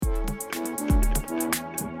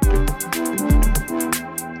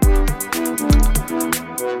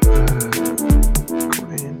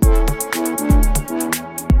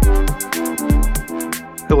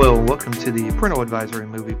Hello, welcome to the Parental Advisory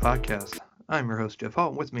Movie Podcast. I'm your host, Jeff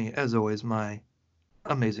Hall. With me, as always, my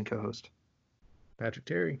amazing co-host. Patrick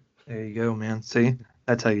Terry. There you go, man. See?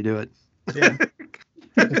 That's how you do it. Yeah.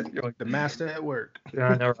 You're like the master at work. Yeah,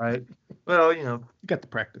 I know, right? Well, You got the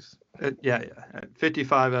practice. yeah.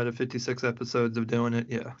 55 out of 56 episodes of doing it,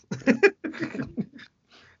 yeah.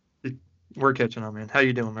 We're catching on, man. How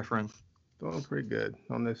you doing, my friend? Doing pretty good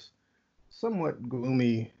on this somewhat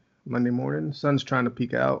gloomy Monday morning. Sun's trying to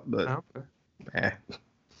peek out, but Okay.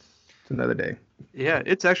 It's another day. Yeah,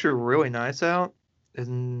 it's actually really nice out.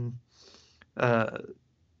 And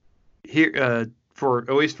here, for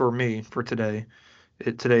at least for me, for today,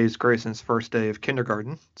 today's Grayson's first day of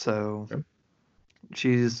kindergarten, so Okay.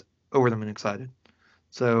 she's over the moon excited.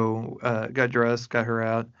 So got dressed, got her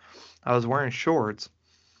out. I was wearing shorts,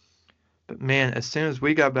 but man, as soon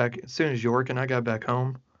as York and I got back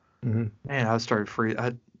home, man, I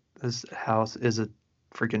started this house is a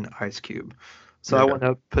freaking ice cube. So I went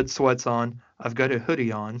up, put sweats on. I've got a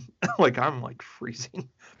hoodie on, I'm like freezing.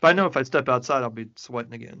 But I know if I step outside, I'll be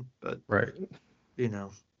sweating again. But Right.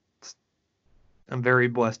 I'm very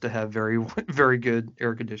blessed to have very, very good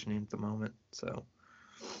air conditioning at the moment. So,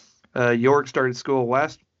 York started school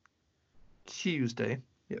last Tuesday.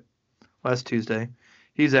 Yep, last Tuesday.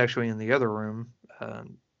 He's actually in the other room,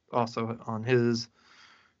 also on his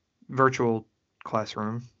virtual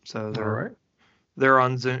classroom. So they're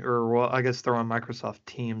on Zoom, I guess they're on Microsoft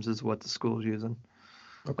Teams is what the school's using.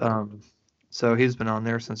 Okay. So he's been on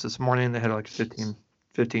there since this morning. They had like a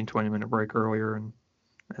 20-minute break earlier, and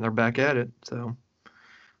they're back at it. So,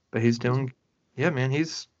 but he's doing, yeah, man,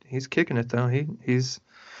 he's kicking it though. He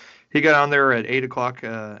got on there at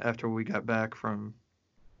 8:00 after we got back from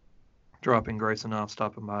dropping Grayson off,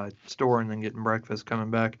 stopping by the store, and then getting breakfast, coming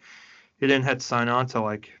back. He didn't have to sign on till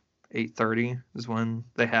like 8:30 is when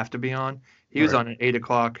they have to be on. He was on at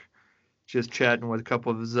 8:00, just chatting with a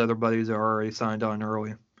couple of his other buddies that are already signed on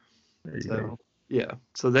early. So yeah,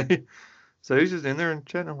 so he's just in there and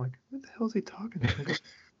chatting. I'm like, what the hell is he talking to?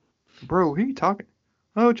 Bro, who are you talking?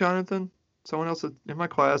 Oh, Jonathan, someone else in my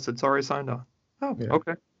class that's already signed on. Oh, yeah.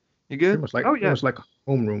 Okay. You good? Pretty much like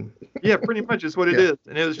homeroom. Yeah, pretty much is what it is.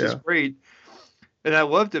 And it was just great. And I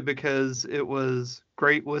loved it because it was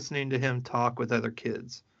great listening to him talk with other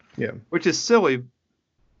kids. Yeah. Which is silly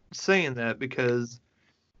saying that because,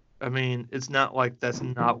 I mean, it's not like that's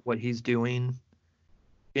not what he's doing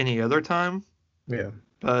any other time. Yeah.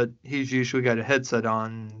 But he's usually got a headset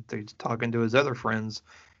on. He's talking to his other friends,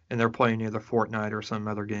 and they're playing either Fortnite or some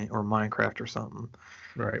other game or Minecraft or something.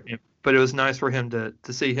 Right. But it was nice for him to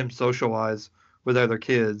see him socialize with other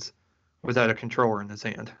kids without a controller in his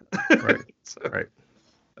hand. Right.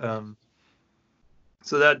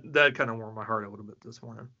 So that kind of warmed my heart a little bit this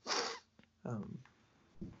morning.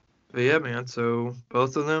 But yeah, man. So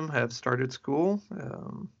both of them have started school.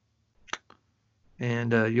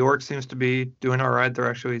 And York seems to be doing all right. They're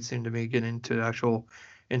actually seem to be getting into actual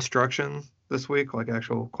instruction this week, like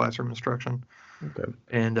actual classroom instruction. Okay.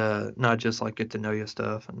 And not just like get to know you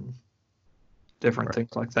stuff and different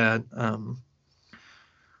things like that.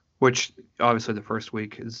 Which obviously the first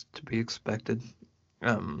week is to be expected.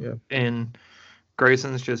 And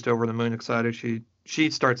Grayson's just over the moon excited. She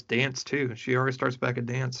starts dance too. She already starts back at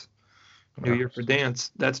dance. New Year for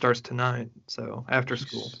dance. That starts tonight. So after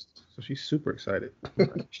school. So she's super excited.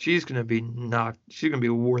 She's gonna be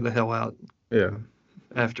wore the hell out. Yeah.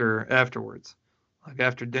 Afterwards, like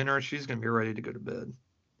after dinner, she's gonna be ready to go to bed,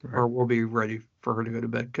 or we'll be ready for her to go to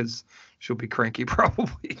bed because she'll be cranky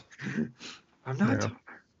probably. I'm not tired.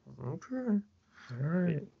 Okay. All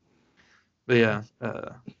right. But yeah,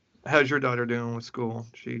 how's your daughter doing with school?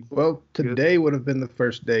 Well, today would have been the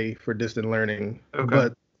first day for distant learning,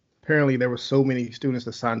 but apparently there were so many students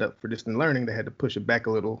that signed up for distant learning they had to push it back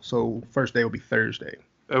a little. So first day will be Thursday.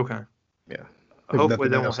 Okay. Yeah. Hopefully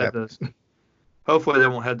they won't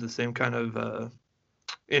have the same kind of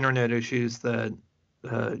internet issues that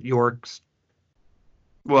York's.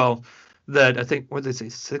 Well, that I think what did they say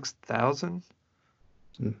 6,000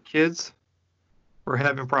 kids were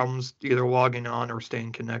having problems either logging on or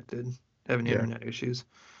staying connected, having internet issues,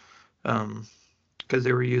 because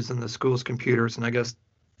they were using the school's computers, and I guess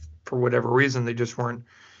for whatever reason they just weren't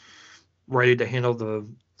ready to handle the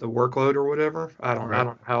workload or whatever. I don't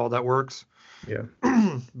know how all that works. Yeah.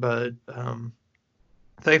 But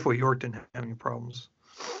thankfully York didn't have any problems.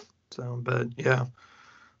 So, but yeah.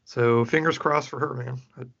 So fingers crossed for her, man.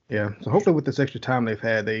 Yeah. So hopefully with this extra time they've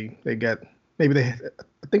had, I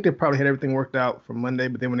think they probably had everything worked out for Monday,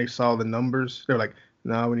 but then when they saw the numbers, they're like,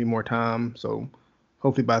 no, we need more time. So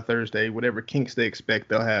hopefully by Thursday, whatever kinks they expect,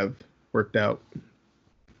 they'll have worked out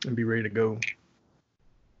and be ready to go.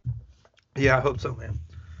 Yeah, I hope so, man.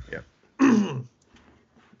 Yeah.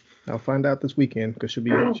 I'll find out this weekend because she'll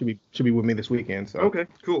be with me this weekend. So Okay,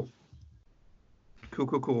 cool.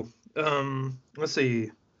 Cool. Let's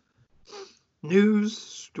see.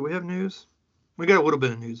 News. Do we have news? We got a little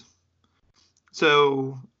bit of news.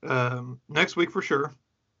 So, next week for sure,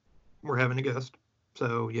 we're having a guest.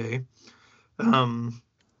 So, yay. Um,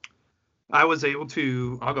 I was able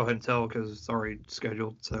to, I'll go ahead and tell because it's already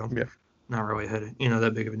scheduled. So, yeah, not really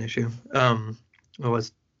that big of an issue.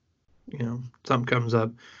 Unless, something comes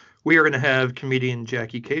up. We are going to have comedian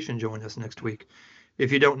Jackie Cation join us next week. If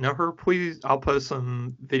you don't know her, please, I'll post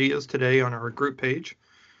some videos today on our group page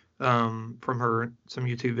from her, some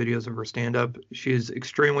YouTube videos of her stand-up. She's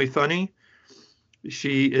extremely funny.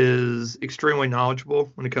 She is extremely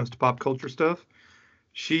knowledgeable when it comes to pop culture stuff.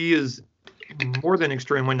 She is more than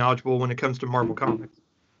extremely knowledgeable when it comes to Marvel Comics.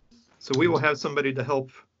 So we will have somebody to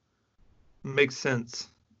help make sense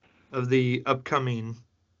of the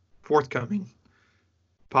forthcoming,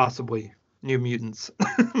 possibly New Mutants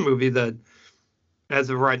movie that,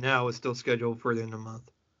 as of right now, is still scheduled for the end of the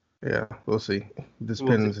month. yeah, we'll see. This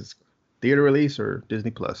We'll depends. It's theater release or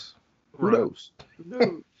Disney Plus. Who Right. knows?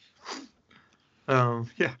 No.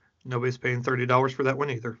 Yeah, nobody's paying $30 for that one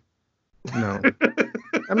either. No.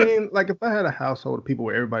 I mean, like if I had a household of people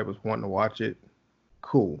where everybody was wanting to watch it,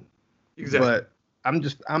 cool. Exactly. But I'm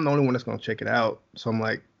the only one that's gonna check it out. So I'm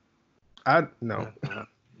like, no.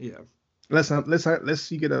 Yeah.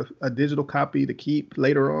 Let's you get a digital copy to keep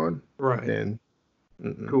later on. Right. Then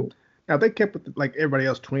Cool. Now if they kept it like everybody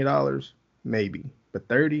else $20, maybe. But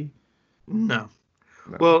 30? No.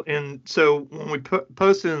 No. Well, and so when we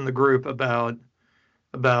posted in the group about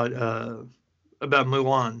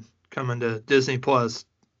Mulan coming to Disney Plus,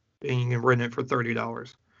 and you can rent it for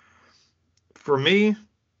 $30. For me,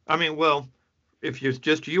 I mean, well, if it's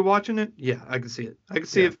just you watching it, yeah, I can see it. I can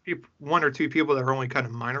see if one or two people that are only kind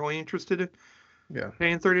of minorly interested in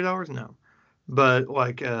paying $30, no. But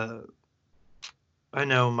like, I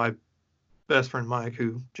know my best friend Mike,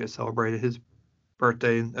 who just celebrated his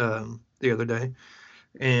birthday the other day,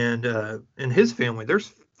 and in his family,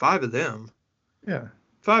 there's 5 of them. Yeah.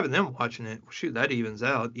 5 of them watching it. Shoot, that evens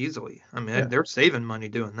out easily. I mean, they're saving money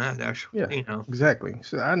doing that. Actually, yeah, exactly.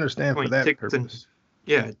 So I understand for that purpose.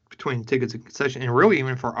 Between tickets and concession, and really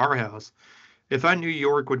even for our house, if I knew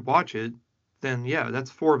York would watch it, then yeah,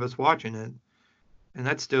 that's 4 of us watching it, and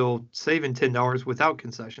that's still saving $10 without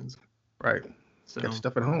concessions. Right. So got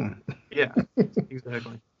stuff at home. Yeah,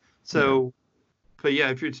 exactly. So, but yeah,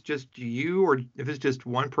 if it's just you, or if it's just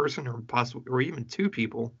one person, or possibly, or even 2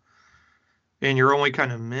 people, and you're only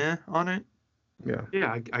kind of meh on it,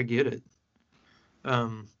 yeah, I get it.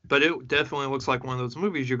 But it definitely looks like one of those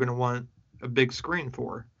movies you're going to want a big screen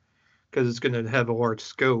for, because it's going to have a large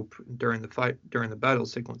scope during the battle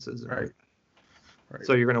sequences. Right.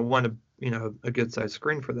 So you're going to want a good sized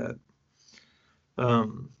screen for that.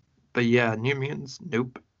 But yeah, New Mutants,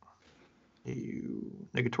 nope.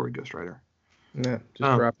 Negatory Ghost Rider. Yeah,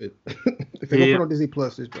 just drop it. If they don't put on Disney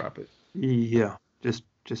Plus, just drop it. Yeah, just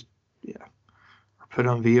or put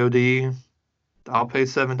on VOD. I'll pay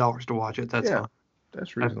 $7 to watch it. That's fine.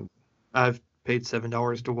 That's reasonable. I've paid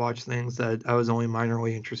 $7 to watch things that I was only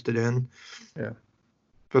minorly interested in. Yeah.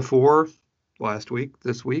 Before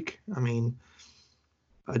this week. I mean,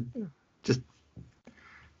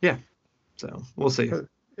 So we'll see.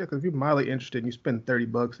 Yeah, because if you're mildly interested and you spend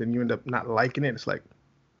 $30 and you end up not liking it, it's like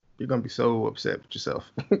you're gonna be so upset with yourself.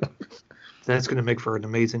 That's gonna make for an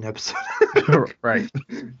amazing episode. Right.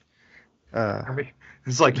 I mean,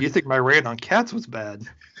 it's like, you think my rant on cats was bad?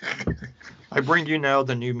 I bring you now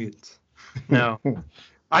the New Mutants. No,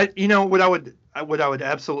 what I would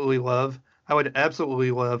absolutely love. I would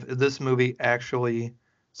absolutely love if this movie actually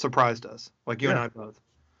surprised us, like you and I both.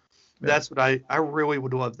 That's what I really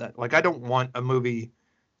would love that. Like, I don't want a movie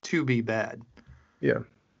to be bad. Yeah.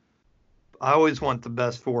 I always want the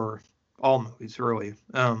best for all movies, really.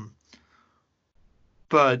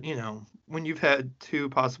 But when you've had 2,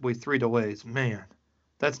 possibly 3 delays, man,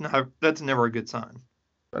 that's never a good sign.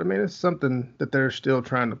 But I mean, it's something that they're still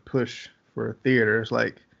trying to push for theaters.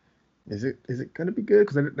 Like, is it going to be good?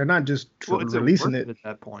 Because they're not just releasing it at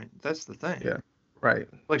that point. That's the thing. Yeah. Right.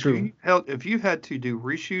 Like, true. If you've had to do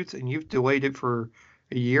reshoots and you've delayed it for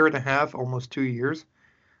a year and a half, almost 2 years,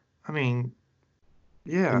 I mean,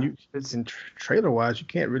 yeah. And trailer wise, you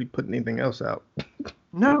can't really put anything else out.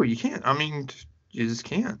 No, you can't. I mean, you just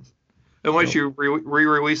can't. Unless you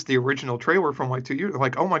re-release the original trailer from like 2 years,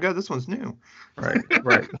 like, oh my god, this one's new. Right.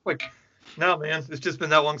 Like, no, man, it's just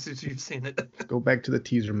been that long since you've seen it. Go back to the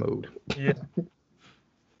teaser mode. Yeah.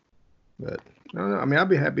 But I don't know. I mean, I'll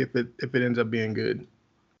be happy if it ends up being good.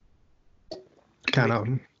 kind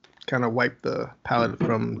of wipe the palette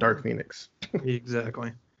from Dark Phoenix.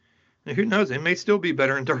 Exactly. And who knows? It may still be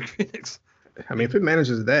better in Dark Phoenix. I mean, if it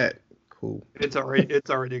manages that, cool. It's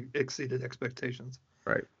already exceeded expectations.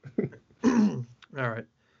 Right. All right.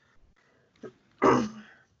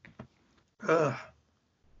 All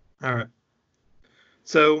right.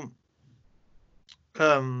 So,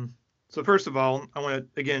 so first of all, I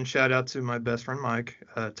want to again shout out to my best friend Mike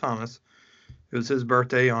Thomas. It was his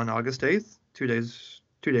birthday on August 8th, 2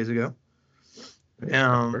 days ago.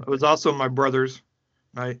 It was also my brother's.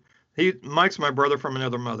 Mike's my brother from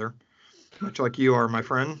another mother, much like you are, my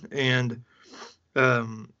friend, and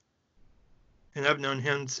I've known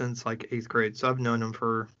him since like 8th grade, so I've known him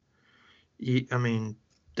for,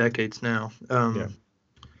 decades now.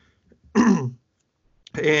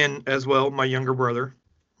 And as well, my younger brother,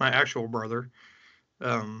 my actual brother,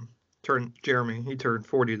 Jeremy. He turned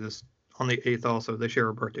 40 on the 8th. Also, they share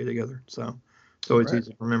a birthday together, so it's always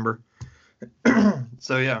easy to remember.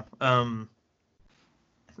 So yeah,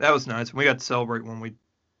 that was nice. We got to celebrate when we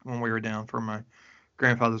were down for my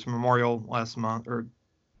grandfather's memorial last month,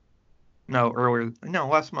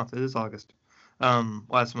 last month. It is August.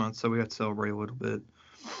 Last month, so we got to celebrate a little bit,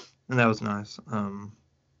 and that was nice.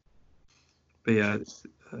 But yeah,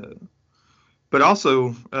 but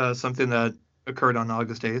also something that occurred on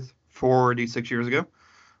August 8th, 46 years ago,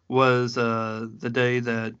 was the day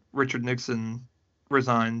that Richard Nixon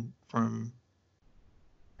resigned from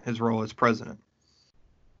his role as president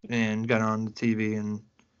and got on the TV and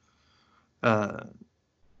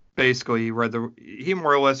basically he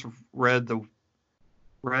more or less read the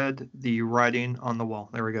writing on the wall.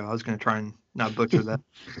 There we go. I was going to try and not butcher that.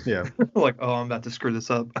 Yeah. Like, oh, I'm about to screw this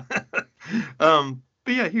up. But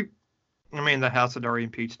yeah, the House had already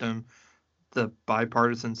impeached him. The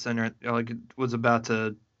bipartisan Senate was about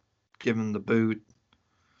to give him the boot.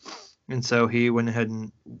 And so he went ahead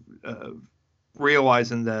and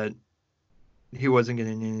realizing that he wasn't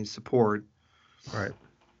getting any support. Right.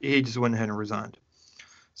 He just went ahead and resigned.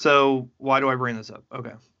 So why do I bring this up?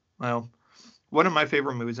 Okay. Well, one of my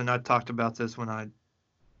favorite movies, and I talked about this when I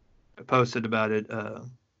posted about it a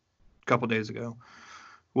couple days ago,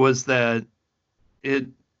 was that the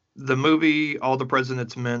movie All the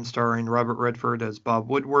President's Men, starring Robert Redford as Bob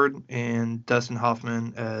Woodward and Dustin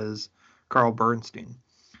Hoffman as Carl Bernstein.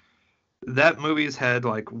 That movie's had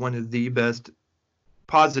like one of the best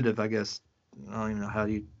positive, I guess. I don't even know how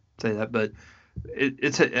you say that, but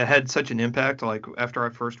it had such an impact. Like after I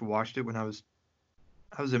first watched it when I was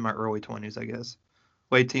in my early 20s, I guess,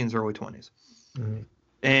 late teens, early 20s,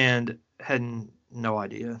 and had no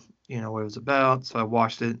idea, what it was about. So I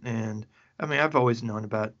watched it, and I've always known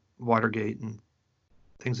about Watergate and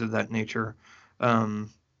things of that nature,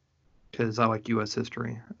 because I like U.S.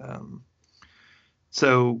 history.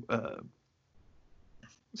 So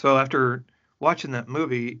after watching that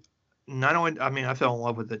movie, not only, I fell in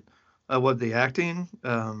love with it. I love the acting.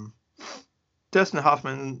 Dustin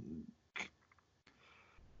Hoffman,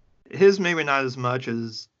 his maybe not as much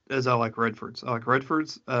as I like Redford's. I like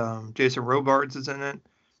Redford's. Jason Robards is in it.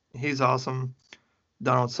 He's awesome.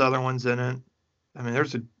 Donald Sutherland's in it.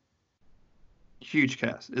 There's a huge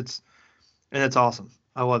cast. It's awesome.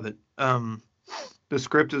 I love it. The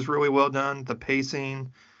script is really well done. The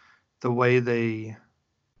pacing, the way they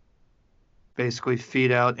basically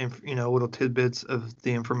feed out, little tidbits of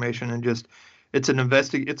the information, and just it's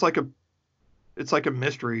like a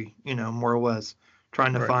mystery, more or less,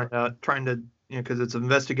 trying to find out, because it's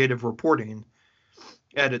investigative reporting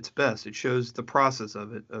at its best. It shows the process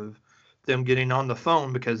of them getting on the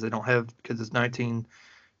phone because it's I think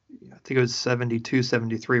it was 72,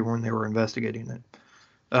 73 when they were investigating it.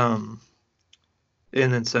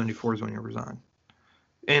 And then 74 is when he resigned.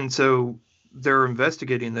 And so they're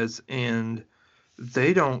investigating this, and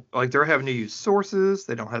they're having to use sources.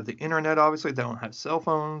 They don't have the internet, obviously. They don't have cell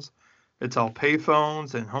phones. It's all pay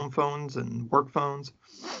phones and home phones and work phones,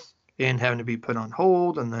 and having to be put on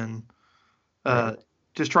hold, and then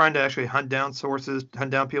just trying to actually hunt down sources,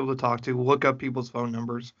 hunt down people to talk to, look up people's phone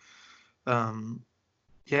numbers.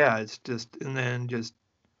 It's just, and then just,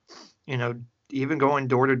 even going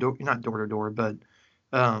door to door, not door to door, but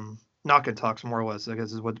knock and talks, more or less, I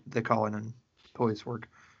guess is what they call it in police work.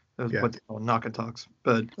 What they call knock and talks.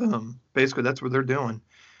 But basically that's what they're doing.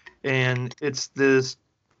 And it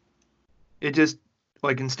just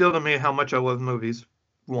instilled in me how much I love movies.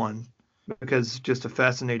 One, because it's just a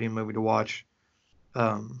fascinating movie to watch,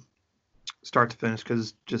 start to finish, because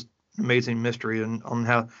it's just amazing mystery, and on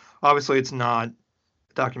how, obviously it's not a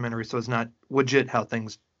documentary, so it's not legit how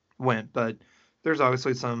things went, but there's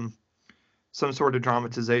obviously some sort of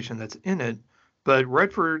dramatization that's in it. But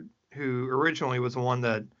Redford who originally was the one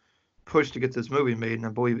that pushed to get this movie made, and I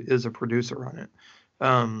believe is a producer on it.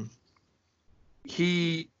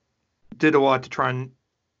 He did a lot to try and,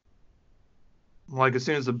 like, as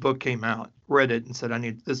soon as the book came out, read it and said,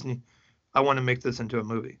 I want to make this into a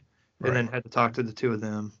movie. Right. And then had to talk to the two of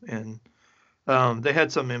them, and they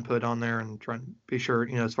had some input on there and trying to be sure,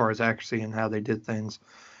 as far as accuracy and how they did things,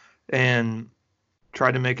 and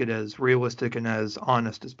try to make it as realistic and as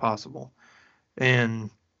honest as possible. And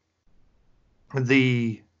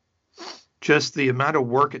just the amount of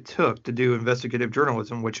work it took to do investigative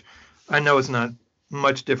journalism, which I know is not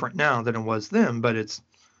much different now than it was then, but it's,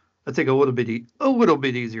 I think, a little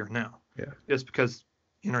bit easier now. Yeah. Just because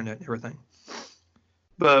internet and everything.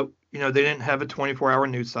 But, they didn't have a 24-hour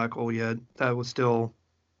news cycle yet. That was still,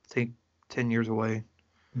 I think, 10 years away,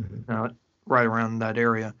 right around that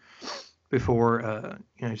area, before,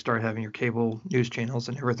 you start having your cable news channels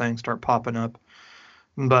and everything start popping up.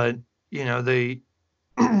 But, it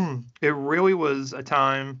really was a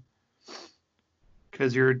time,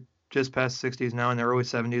 because you're just past 60s now, in the early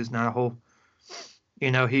 70s, not a whole,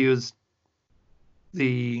 he was,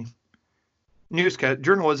 the newscast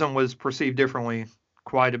journalism was perceived differently,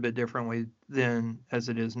 quite a bit differently than as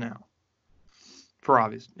it is now. For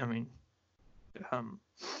obvious,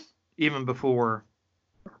 even before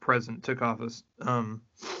our president took office,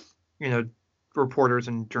 reporters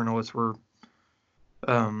and journalists were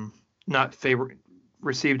not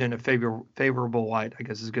received in a favorable light, I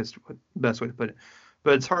guess is the best way to put it.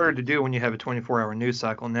 But it's harder to do when you have a 24-hour news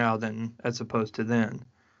cycle now than as opposed to then,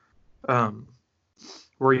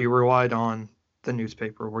 where you relied on the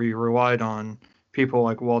newspaper, where you relied on people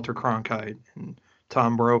like Walter Cronkite and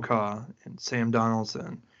Tom Brokaw and Sam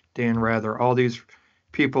Donaldson, Dan Rather, all these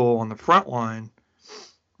people on the front line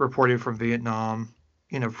reporting from Vietnam,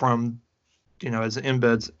 as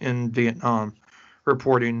embeds in Vietnam,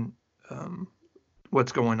 reporting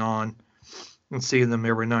what's going on and seeing them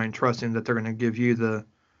every night and trusting that they're going to give you the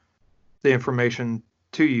information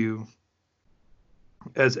to you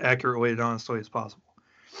as accurately and honestly as possible.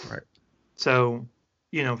 Right. So,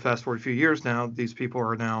 fast forward a few years now, these people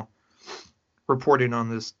are now reporting on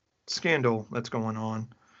this scandal that's going on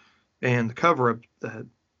and the cover-up that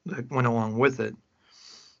went along with it.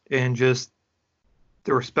 And just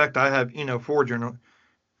the respect I have, for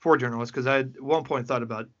journalists, because I at one point thought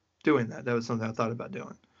about doing that. That was something I thought about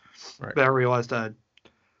doing. Right. But I realized I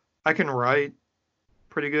can write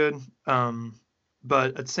pretty good.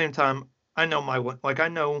 But at the same time, I know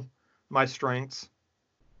my strengths.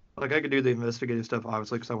 Like, I could do the investigative stuff,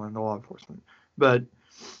 obviously, because I went into law enforcement. But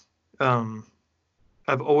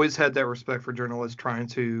I've always had that respect for journalists trying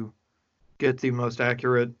to get the most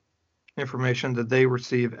accurate information that they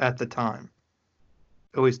receive at the time,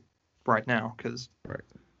 at least right now, because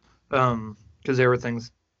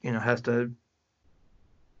everything's has to.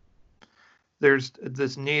 There's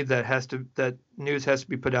this need that news has to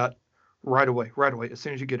be put out right away, as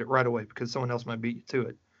soon as you get it, right away, because someone else might beat you to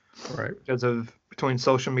it. Right. Because of between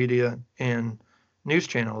social media and news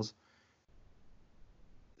channels,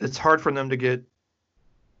 it's hard for them to get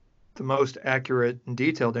the most accurate and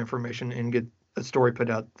detailed information and get a story put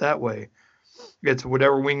out that way. It's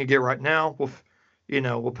whatever we can get right now.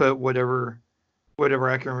 We'll put whatever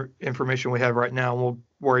accurate information we have right now, and we'll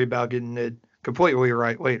worry about getting it completely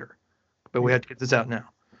right later. But we have to get this out now.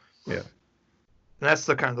 Yeah. And that's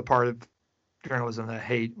the kind of the part of journalism that I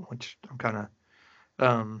hate, which I'm kind of,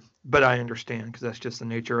 but I understand, because that's just the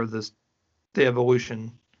nature of the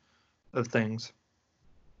evolution of things.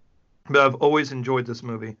 But I've always enjoyed this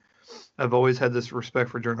movie. I've always had this respect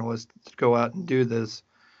for journalists to go out and do this,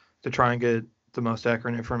 to try and get the most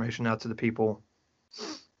accurate information out to the people.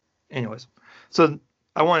 Anyways, so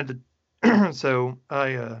I wanted to, so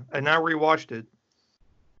I now rewatched it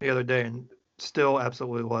the other day and still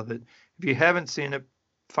absolutely love it. If you haven't seen it,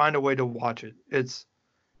 find a way to watch it. It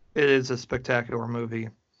is a spectacular movie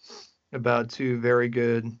about two very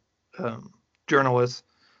good journalists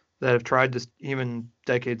that have tried to, even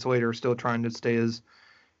decades later, still trying to stay as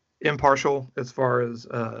impartial as far as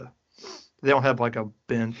they don't have like a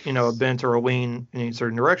bent or a lean in any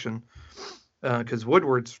certain direction. Because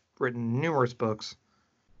Woodward's written numerous books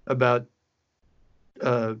about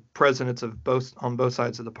presidents on both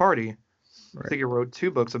sides of the party. Right. I think he wrote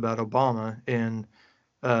 2 books about Obama, and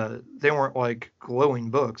they weren't like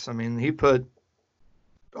glowing books. I mean, he put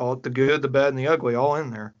all the good, the bad, and the ugly all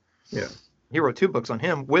in there. Yeah. He wrote 2 books on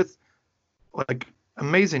him with like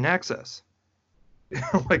amazing access.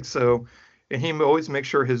 Like, so, and he always makes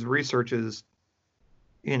sure his research is,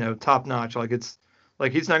 top notch. Like, it's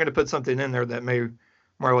like he's not going to put something in there that may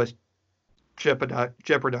more or less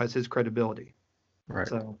jeopardize his credibility. Right.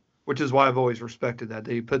 So, which is why I've always respected that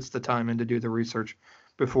he puts the time in to do the research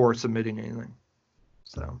before submitting anything.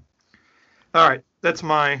 So, all right, that's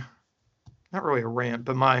my not really a rant,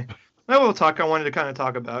 but my little talk I wanted to kind of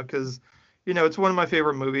talk about because it's one of my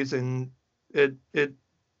favorite movies, and it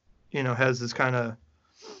has this kind of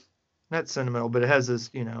not sentimental, but it has this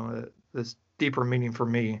this deeper meaning for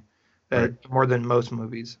me, Right. more than most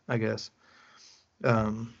movies, I guess.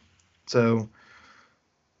 So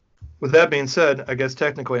with that being said, I guess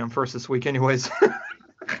technically I'm first this week, anyways.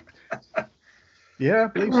 Yeah, I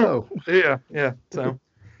believe so. Yeah. So,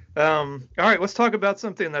 all right, let's talk about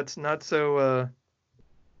something that's not so.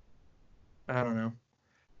 I don't know,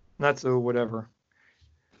 not so whatever.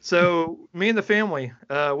 So me and the family,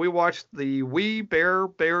 we watched the We Bare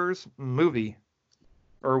Bears movie,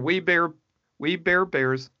 or We Bare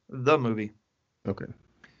Bears the movie. Okay.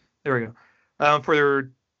 There we go.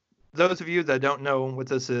 For those of you that don't know what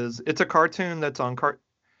this is, it's a cartoon that's on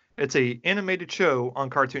It's a animated show on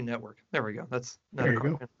Cartoon Network. There we go. That's not There a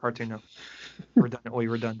you go. cartoon. No,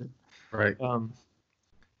 redundant. Right.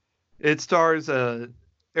 It stars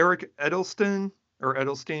Eric Edelstein,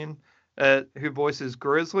 who voices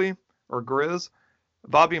Grizzly or Grizz.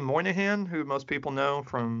 Bobby Moynihan, who most people know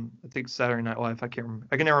from I think Saturday Night Live. I can't remember.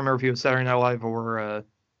 I can never remember if he was Saturday Night Live or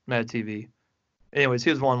Mad TV. Anyways, he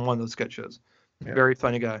was one of those sketch shows. Yeah. Very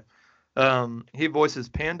funny guy. He voices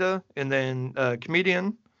Panda, and then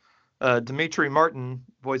comedian Dimitri Martin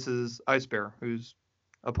voices Ice Bear, who's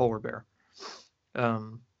a polar bear.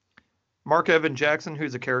 Mark Evan Jackson,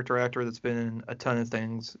 who's a character actor that's been in a ton of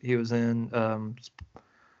things. He was in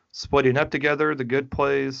Splitting Up Together, The Good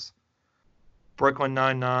Place, Brooklyn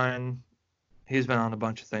Nine-Nine. He's been on a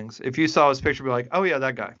bunch of things. If you saw his picture, be like, oh yeah,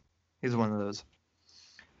 that guy. He's one of those.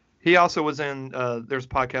 He also was in, there's a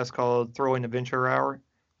podcast called Thrilling Adventure Hour.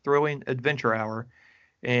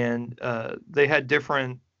 And they had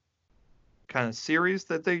different kind of series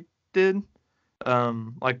that they did,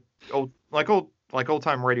 like old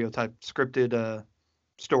time radio type scripted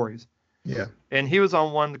stories. Yeah. And he was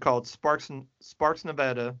on one called Sparks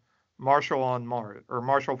Nevada,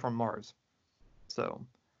 Marshall from Mars. So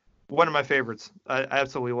one of my favorites. I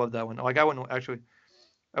absolutely love that one. Like I wouldn't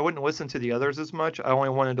listen to the others as much. I only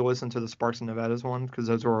wanted to listen to the Sparks Nevadas one because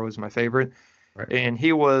those were always my favorite. Right. And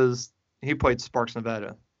he played Sparks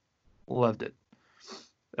Nevada. Loved it.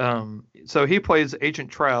 So he plays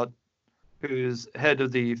Agent Trout, who's head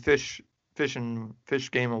of the fish,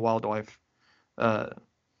 game, and wildlife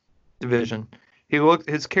division.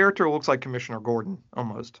 His character looks like Commissioner Gordon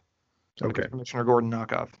almost. Okay. Like Commissioner Gordon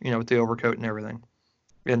knockoff, with the overcoat and everything,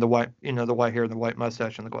 and the white hair, and the white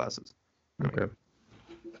mustache, and the glasses. Okay.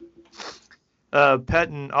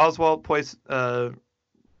 Patton Oswalt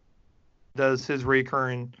does his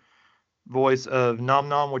recurring voice of Nom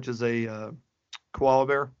Nom, which is a koala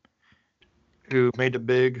bear who made it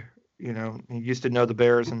big. He used to know the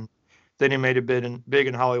bears, and then he made it big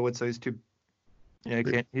in Hollywood, so he's too.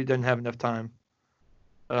 He doesn't have enough time.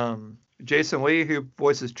 Jason Lee, who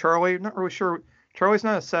voices Charlie, not really sure. Charlie's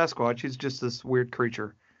not a Sasquatch. He's just this weird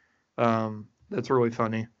creature. That's really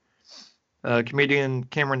funny. Comedian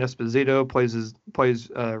Cameron Esposito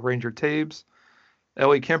plays Ranger Tabes.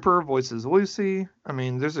 Ellie Kemper voices Lucy. I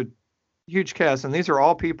mean, there's a huge cast, and these are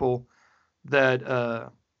all people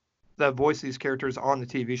that voice these characters on the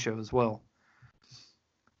TV show as well.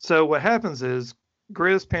 So what happens is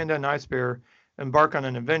Grizz, Panda, and Ice Bear embark on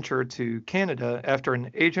an adventure to Canada after an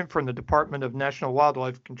agent from the Department of National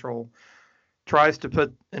Wildlife Control tries to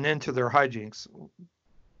put an end to their hijinks.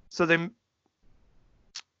 So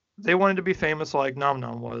they wanted to be famous like Nom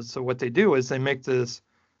Nom was. So what they do is they make this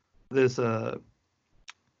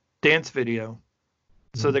dance video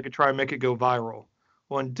so they could try and make it go viral.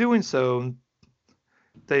 Well, in doing so,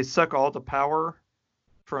 they suck all the power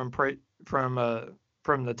from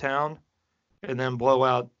the town, and then blow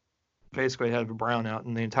out. Basically, have a brownout,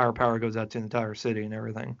 and the entire power goes out to the entire city and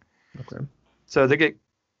everything. Okay. So they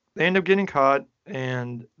end up getting caught,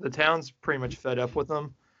 and the town's pretty much fed up with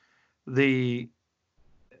them. The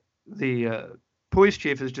police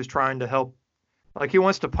chief is just trying to help. Like, he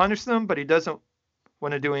wants to punish them, but he doesn't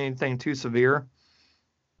want to do anything too severe.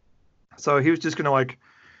 So he was just going to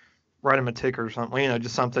write him a ticket or something,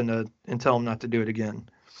 just something and tell him not to do it again.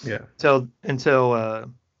 Yeah.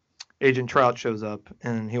 Until Agent Trout shows up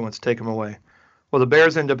and he wants to take him away. Well, the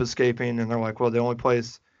bears end up escaping, and they're like, well, the only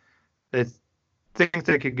place they think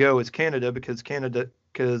they could go is Canada because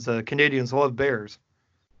Canadians love bears.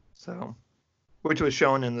 So, which was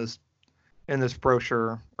shown in this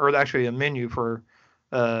brochure, or actually a menu for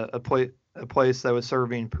a place that was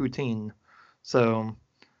serving poutine. So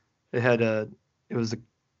it was a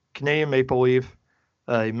Canadian maple leaf,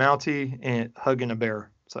 a Mountie and hugging a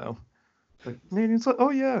bear. So, like,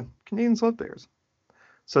 oh yeah, Canadians love bears.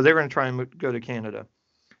 So they're going to try and go to Canada.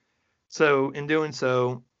 So in doing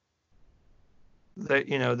so, they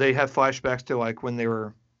have flashbacks to like when they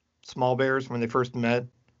were small bears when they first met.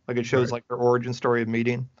 Like it shows Right. like their origin story of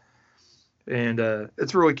meeting, and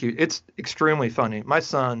it's really cute. It's extremely funny. My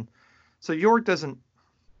son, so York doesn't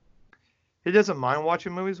mind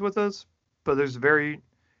watching movies with us, but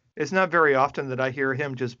it's not very often that I hear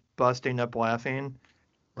him just busting up laughing.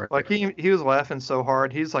 Right. Like he was laughing so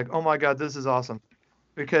hard. He's like, "Oh my God, this is awesome."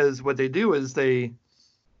 Because what they do is they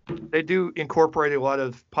do incorporate a lot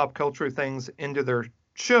of pop culture things into their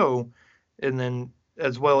show and then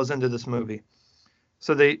as well as into this movie.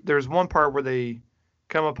 So there's one part where they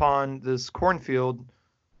come upon this cornfield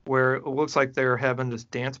where it looks like they're having this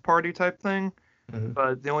dance party type thing, Mhm.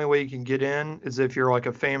 but the only way you can get in is if you're like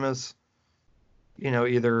a famous,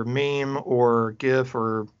 either meme or GIF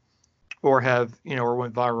or have, or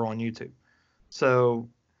went viral on YouTube. So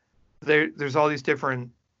there's all these different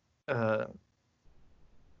uh,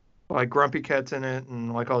 like Grumpy Cats in it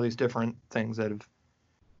and like all these different things that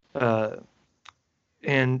have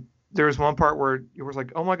and there was one part where you was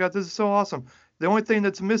like, "Oh my God, this is so awesome." The only thing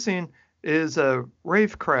that's missing is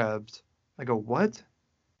rave crabs. I go, "What?"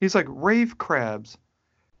 He's like, "Rave crabs."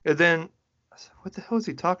 And then I said, "What the hell is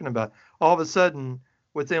he talking about?" All of a sudden,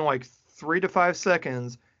 within like 3 to 5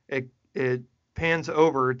 seconds, it pans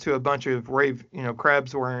over to a bunch of rave,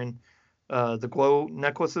 crabs wearing the glow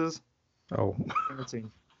necklaces. Oh.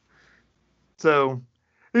 So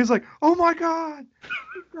he's like, "Oh my God,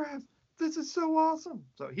 crabs! This is so awesome!"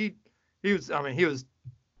 So he was, I mean, yeah, He he was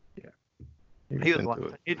was into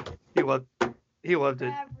laughing. it. He loved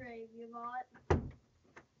it.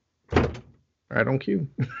 Right on cue.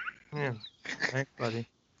 Yeah, thanks, buddy.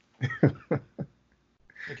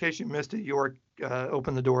 In case you missed it, York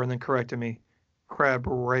opened the door and then corrected me. Crab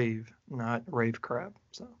rave, not rave crab.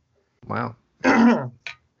 So, Wow.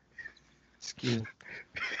 excuse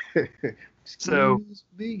Excuse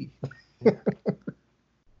me.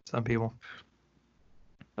 some people.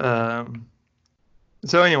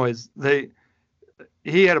 So, anyways,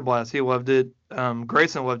 he had a blast. He loved it.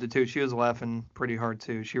 Grayson loved it too. She was laughing pretty hard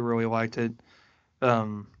too. She really liked it.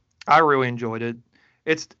 I really enjoyed it.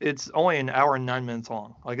 It's only an hour and 9 minutes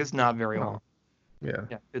long. Like it's not very long. Oh, yeah.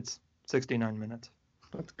 Yeah, it's 69 minutes.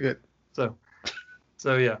 That's good. So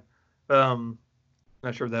yeah.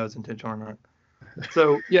 Not sure if that was intentional or not.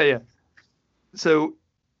 So yeah. So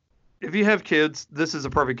if you have kids, this is a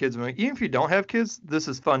perfect kids movie. Even if you don't have kids, this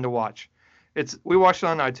is fun to watch. We watched it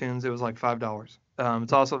on iTunes. It was like $5.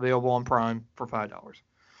 It's also available on Prime for $5.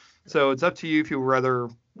 So it's up to you if you would rather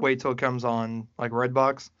wait till it comes on like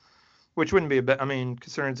Redbox, which wouldn't be a bad. I mean,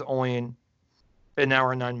 considering it's only an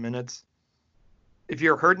hour and 9 minutes. If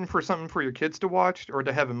you're hurting for something for your kids to watch or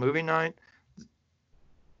to have a movie night,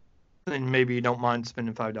 then maybe you don't mind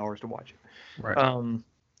spending $5 to watch it. Right.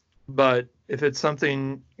 But if it's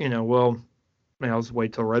something, well, I'll just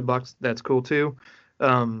wait till Redbox. That's cool too.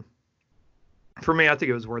 For me, I think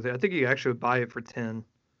it was worth it. I think you actually buy it for 10.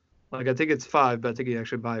 Like I think it's 5, but I think you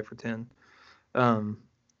actually buy it for 10.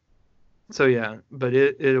 So yeah, but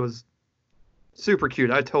it was super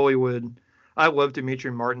cute. I totally would. I love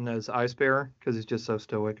Dimitri Martin as Ice Bear because he's just so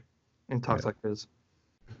stoic and talks like this.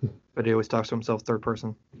 But he always talks to himself third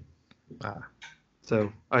person. Ah.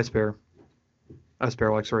 So Ice Bear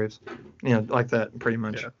likes raves, like that pretty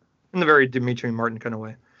much, Yeah. in the very Dimitri Martin kind of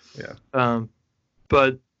way. Yeah.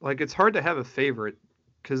 But like it's hard to have a favorite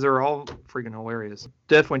because they're all freaking hilarious.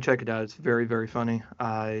 Definitely check it out. It's very very funny.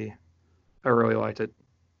 I really liked it.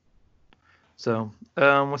 So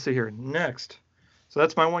let's see here next. So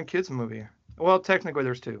that's my one kids movie. Well, technically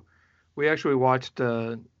there's two. We actually watched.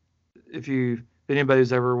 If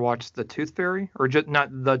anybody's ever watched The Tooth Fairy or just not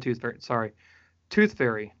The Tooth Fairy, sorry. Tooth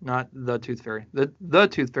Fairy, not The Tooth Fairy. The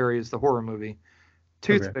Tooth Fairy is the horror movie.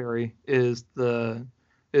 Tooth Fairy is the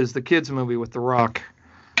kids movie with The Rock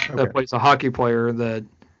that plays a hockey player that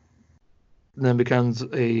then becomes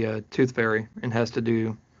a Tooth Fairy and has to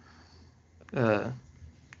do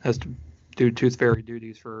Tooth Fairy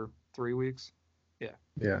duties for 3 weeks.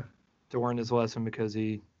 Yeah. To learn his lesson because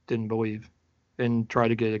he didn't believe and try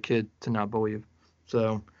to get a kid to not believe.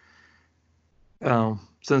 So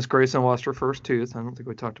since Grayson lost her first tooth, I don't think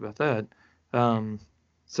we talked about that.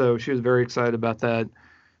 So she was very excited about that.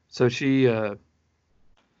 So she,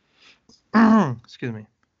 excuse me.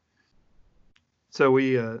 So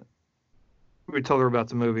we told her about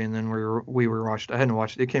the movie, and then we were watched. I hadn't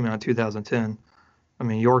watched it. It came out in 2010. I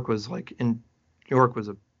mean, York was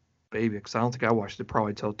a baby because I don't think I watched it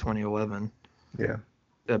probably till 2011. Yeah.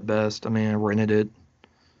 At best. I mean, I rented it.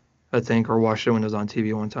 I think, or watched it when it was on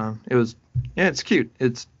TV one time. It's cute.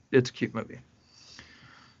 It's a cute movie.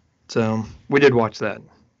 So we did watch that.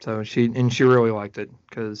 So she really liked it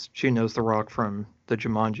because she knows The Rock from the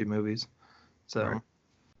Jumanji movies. So, Right.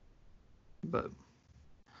 but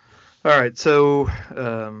all right. So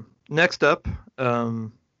next up,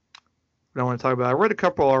 what I want to talk about. I read a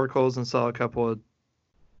couple articles and saw a couple of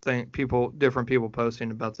different people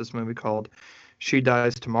posting about this movie called She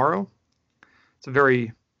Dies Tomorrow. It's a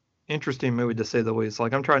very interesting movie to say the least.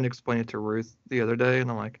 Like, I'm trying to explain it to Ruth the other day, and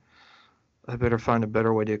I'm like, I better find a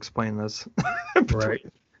better way to explain this Right.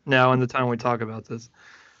 now and the time we talk about this.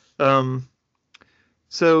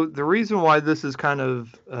 So the reason why this is kind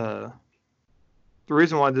of the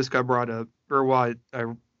reason why this got brought up, or why I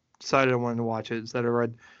decided I wanted to watch it, is that I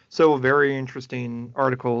read several very interesting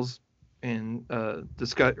articles and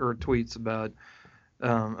discuss or tweets about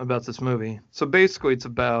this movie. So basically, it's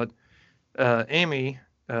about Amy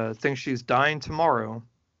thinks she's dying tomorrow,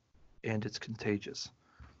 and it's contagious.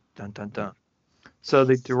 Dun dun dun. So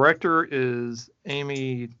the director is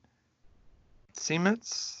Amy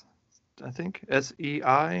Seimetz, I think,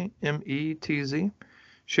 Seimetz.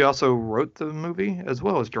 She also wrote the movie as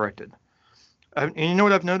well as directed. And you know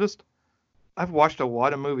what I've noticed? I've watched a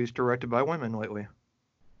lot of movies directed by women lately,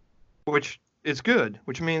 which is good.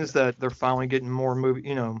 Which means that they're finally getting more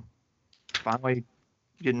finally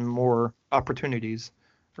getting more opportunities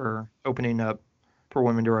for opening up for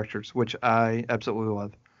women directors, which I absolutely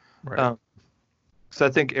love. Right. So I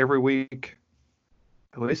think every week,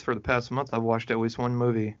 at least for the past month, I've watched at least one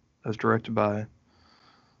movie that's directed by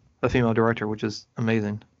a female director, which is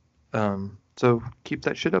amazing. So keep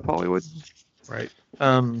that shit up, Hollywood. Right.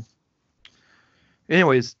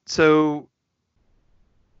 Anyways, so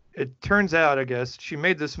it turns out, I guess, she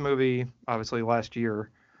made this movie obviously last year.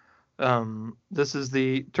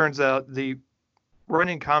 Turns out the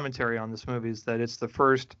running commentary on this movie is that it's the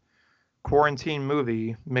first quarantine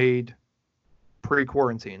movie made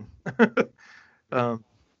pre-quarantine.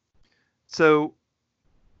 So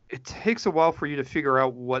it takes a while for you to figure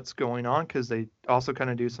out what's going on because they also kind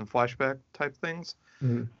of do some flashback type things.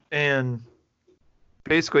 Mm-hmm. And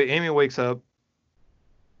basically, Amy wakes up.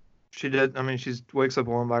 She wakes up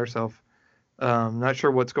alone by herself. Not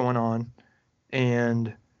sure what's going on.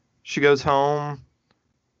 And she goes home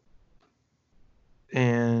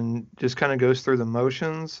and just kind of goes through the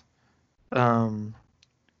motions.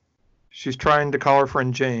 She's trying to call her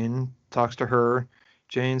friend Jane, talks to her.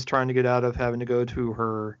 Jane's trying to get out of having to go to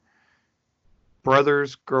her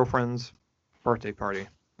brother's girlfriend's birthday party.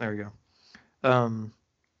 There you go.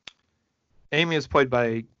 Amy is played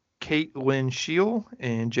by Kate Lynn Sheil,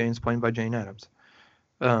 and Jane's played by Jane Adams.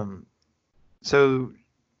 So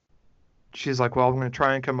she's like, well, I'm going to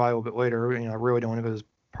try and come by a little bit later. I really don't want to go to this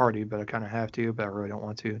party, but I kind of have to, but I really don't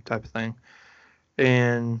want to, type of thing.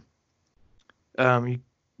 And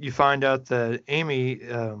you find out that Amy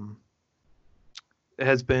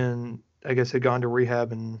has been, I guess, had gone to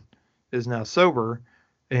rehab and is now sober.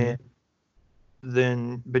 And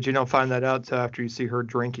but you don't find that out until after you see her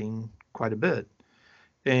drinking quite a bit.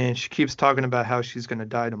 And she keeps talking about how she's going to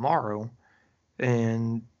die tomorrow.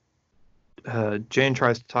 And Jane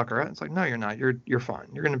tries to talk her out. It's like, no, you're not. You're fine.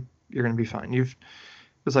 You're gonna be fine.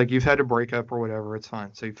 It's like you've had a breakup or whatever. It's fine.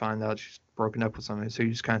 So you find out she's broken up with somebody. So you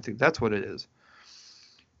just kind of think that's what it is.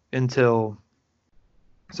 So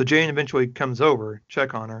Jane eventually comes over,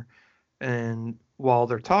 check on her, and while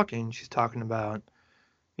they're talking, she's talking about,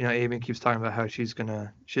 Amy keeps talking about how she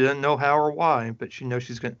doesn't know how or why, but she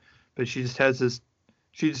knows but she just has this,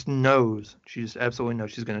 she just absolutely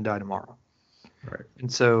knows she's going to die tomorrow. Right. And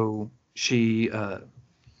so she's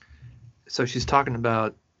talking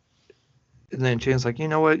about, and then Jane's like, you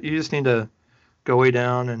know what, you just need to go lay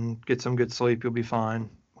down and get some good sleep. You'll be fine.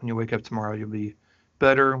 When you wake up tomorrow, you'll be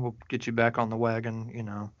better. We'll get you back on the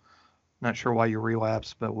wagon. Not sure why you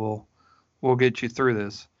relapsed, but we'll get you through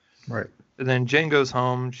this. Right. And then Jane goes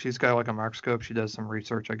home. She's got like a microscope. She does some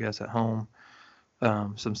research, I guess, at home,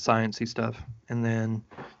 some sciencey stuff. And then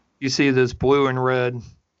you see this blue and red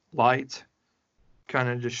light, kind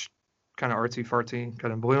of artsy fartsy,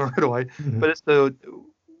 kind of blue and red light. Mm-hmm. But it's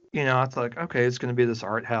it's like, okay, it's going to be this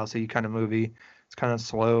art housey kind of movie. It's kind of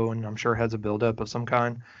slow, and I'm sure it has a buildup of some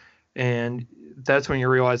kind. And that's when you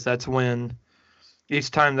realize that's when each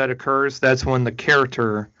time that occurs, that's when the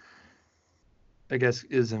character, I guess,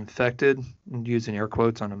 is infected, and using air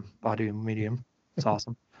quotes on a audio medium. It's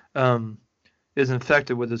awesome. Is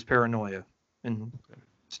infected with this paranoia and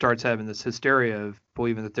starts having this hysteria of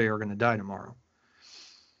believing that they are going to die tomorrow.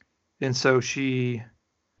 And so she's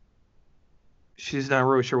not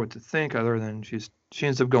really sure what to think, other than she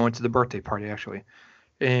ends up going to the birthday party, actually.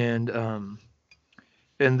 And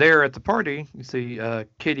there at the party, you see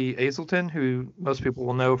Katie Aselton, who most people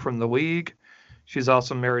will know from The League. She's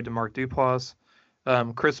also married to Mark Duplass.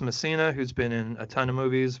 Chris Messina, who's been in a ton of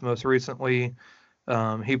movies. Most recently,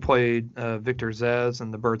 he played Victor Zsasz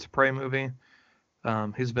in the Birds of Prey movie.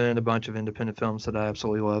 He's been in a bunch of independent films that I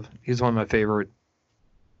absolutely love. He's one of my favorite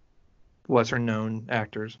lesser-known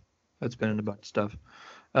actors that's been in a bunch of stuff.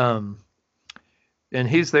 And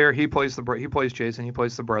he's there. He plays Jason. He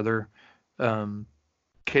plays the brother.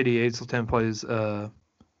 Katie Aselton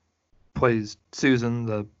plays Susan,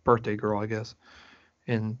 the birthday girl, I guess,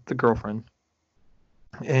 and the girlfriend.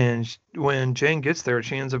 And when Jane gets there,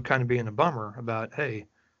 she ends up kind of being a bummer about, hey,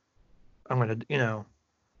 I'm gonna,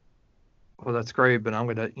 well, that's great, but I'm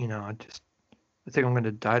gonna, I think I'm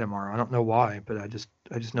gonna die tomorrow. I don't know why, but I just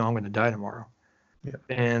know I'm gonna die tomorrow. Yeah.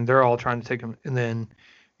 And they're all trying to take him. And then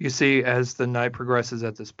you see as the night progresses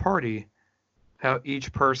at this party, how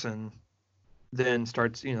each person then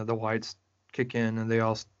starts, the lights kick in, and they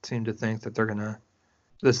all seem to think that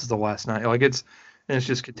this is the last night. And it's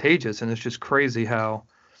just contagious, and it's just crazy how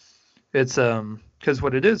it's because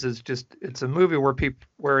what it is just it's a movie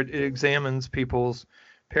where it examines people's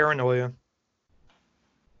paranoia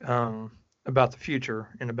about the future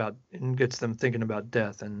and gets them thinking about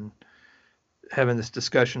death and having this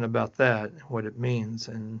discussion about that, what it means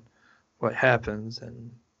and what happens, and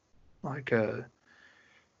like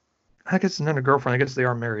I guess not a girlfriend. I guess they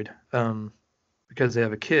are married because they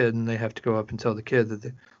have a kid, and they have to go up and tell the kid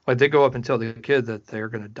that they go up and tell the kid that they're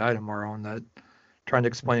going to die tomorrow, and that trying to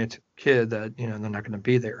explain it to the kid that they're not going to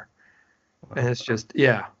be there, and it's just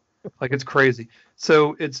it's crazy.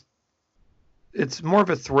 So it's more of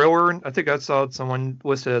a thriller. I think I saw someone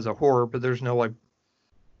listed as a horror, but there's no like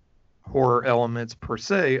horror elements per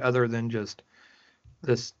se, other than just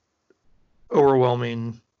this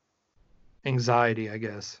overwhelming anxiety, I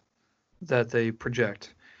guess, that they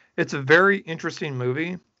project. It's a very interesting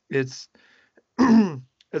movie. It's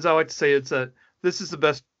as I like to say, this is the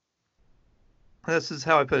best. This is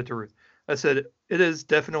how I put it to Ruth. I said it is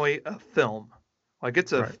definitely a film. Like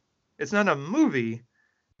it's not a movie.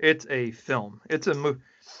 It's a film. It's a movie.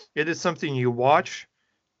 It is something you watch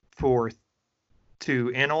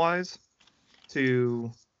to analyze,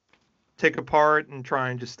 to take apart and try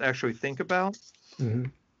and just actually think about. Mm-hmm.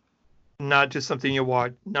 Not just something you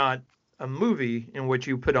watch, not a movie in which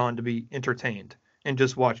you put on to be entertained and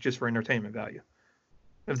just watch just for entertainment value,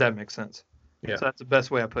 if that makes sense. Yeah. So that's the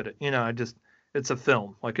best way I put it. It's a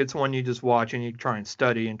film. Like it's one you just watch and you try and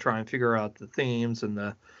study and try and figure out the themes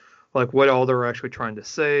and what all they're actually trying to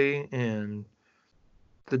say and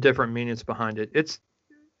the different meanings behind it.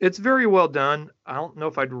 It's very well done. I don't know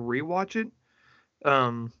if I'd rewatch it,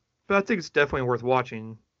 but I think it's definitely worth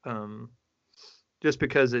watching. Just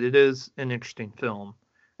because it is an interesting film,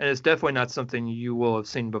 and it's definitely not something you will have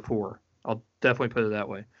seen before. I'll definitely put it that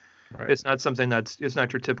way. Right. It's not something it's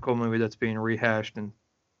not your typical movie that's being rehashed and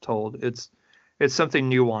told. It's something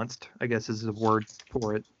nuanced, I guess is the word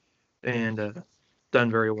for it, and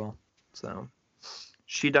done very well. So,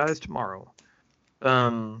 She Dies Tomorrow.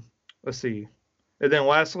 Let's see, and then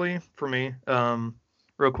lastly for me,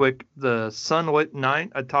 real quick, The Sunlit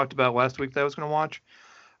Night I talked about last week that I was going to watch.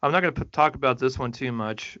 I'm not going to talk about this one too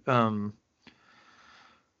much,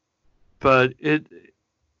 but it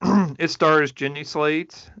stars Jenny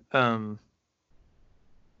Slate, who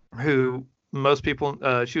most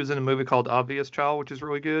people she was in a movie called Obvious Child, which is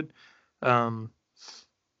really good.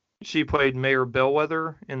 She played Mayor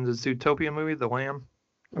Bellwether in the Zootopia movie, The Lamb.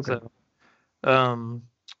 Okay. So,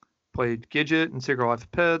 played Gidget in Secret Life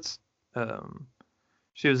of Pets.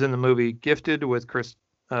 She was in the movie Gifted with Chris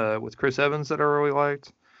Evans that I really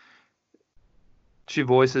liked. She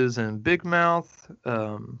voices in Big Mouth,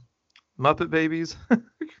 Muppet Babies.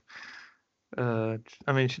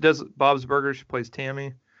 She does Bob's Burgers. She plays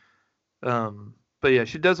Tammy. But yeah,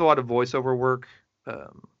 she does a lot of voiceover work.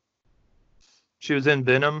 She was in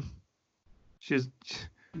Venom. She was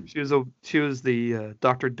the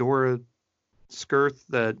Dr. Dora Skirth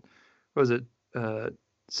that was it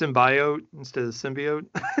symbiote instead of symbiote.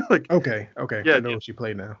 Okay. Yeah, I know what she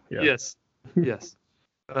played now. Yeah. Yes.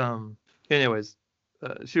 Anyways,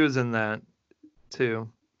 she was in that too.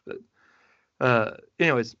 But,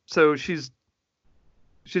 anyways, so she's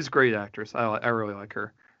a great actress. I really like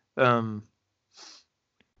her.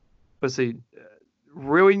 Let's see,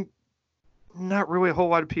 really, not really a whole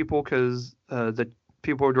lot of people because that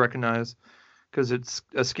people would recognize because it's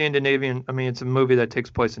a Scandinavian. It's a movie that takes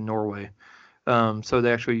place in Norway. So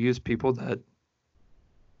they actually use people that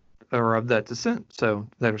are of that descent, so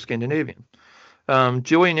that are Scandinavian.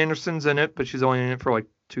 Gillian Anderson's in it, but she's only in it for like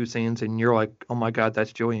two scenes, and you're like, oh my God,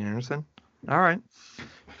 that's Julie Anderson. All right.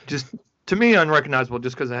 Just, to me, unrecognizable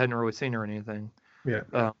just because I hadn't really seen her in anything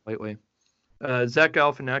lately. Zach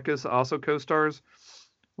Galifianakis also co-stars.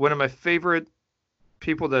 One of my favorite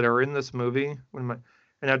people that are in this movie, and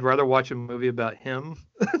I'd rather watch a movie about him,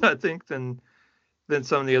 I think, than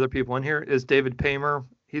some of the other people in here, is David Paymer.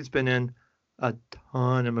 He's been in a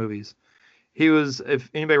ton of movies. He was, if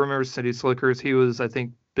anybody remembers City Slickers, he was, I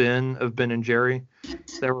think, Ben of Ben and Jerry.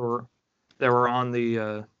 They were on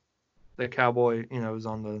the cowboy, was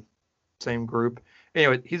on the same group.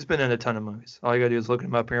 Anyway, he's been in a ton of movies. All you gotta do is look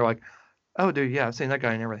him up, and you're like, oh, dude, yeah, I've seen that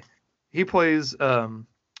guy and everything. He plays,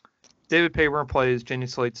 David Paymer plays Jenny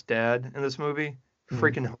Slate's dad in this movie.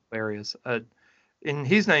 Freaking hilarious. And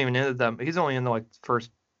he's not even in that. He's only in the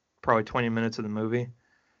first probably 20 minutes of the movie,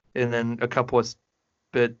 and then a couple of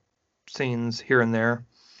bit scenes here and there.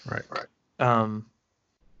 Right.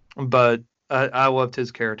 But I loved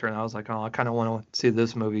his character, and I was like, oh, I kind of want to see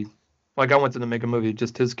this movie. I wanted to make a movie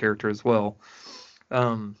just his character as well.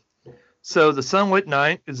 So The Sunlit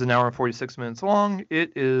Night is an hour and 46 minutes long.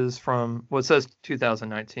 It is from, it says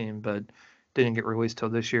 2019, but didn't get released till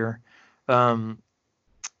this year.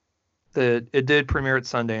 It did premiere at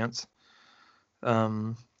Sundance.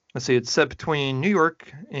 Let's see, it's set between New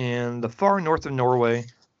York and the far north of Norway.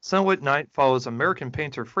 Sunlit Night follows American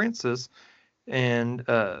painter Francis and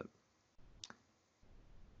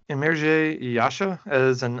Emerge Yasha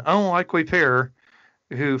as an unlikely pair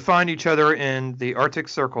who find each other in the Arctic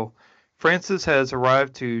Circle. Francis has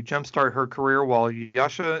arrived to jumpstart her career, while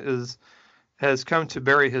Yasha has come to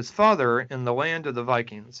bury his father in the land of the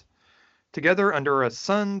Vikings. Together, under a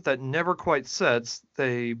sun that never quite sets,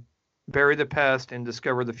 they bury the past and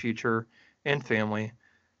discover the future and family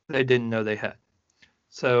they didn't know they had.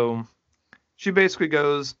 So she basically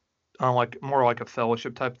goes on more like a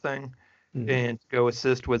fellowship type thing, and go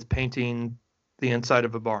assist with painting the inside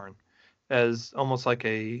of a barn as almost like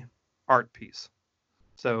a art piece.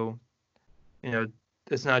 So,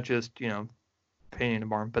 it's not just, painting a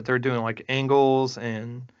barn, but they're doing angles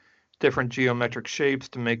and different geometric shapes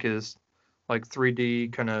to make it as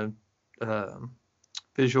 3D kind of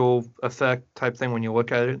visual effect type thing when you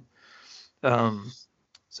look at it.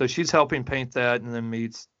 So she's helping paint that, and then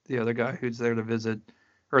meets the other guy who's there to visit,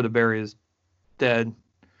 or to bury his dead,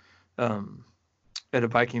 at a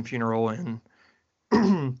Viking funeral. And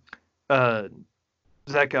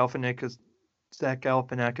Zach Galifianakis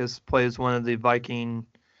plays one of the Viking,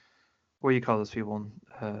 what do you call those people?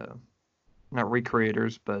 Not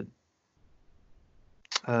recreators, but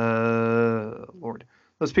Lord,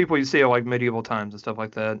 those people you see at medieval times and stuff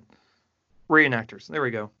like that. Reenactors. There we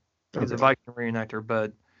go. He's a Viking reenactor,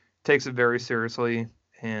 but takes it very seriously,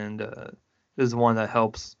 and is the one that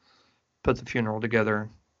helps put the funeral together.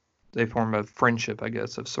 They form a friendship, I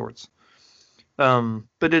guess, of sorts. But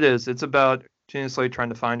it's about Jenny Slate trying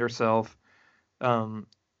to find herself.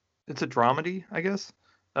 It's a dramedy, I guess.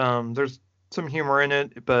 There's some humor in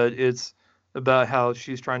it, but it's about how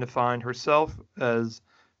she's trying to find herself as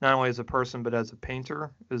not only as a person, but as a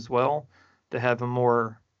painter as well, to have a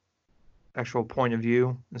more actual point of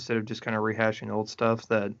view instead of just kind of rehashing old stuff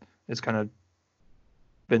that has kind of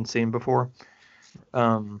been seen before.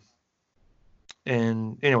 And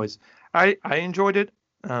anyways, I enjoyed it.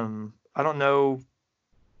 I don't know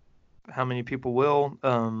how many people will.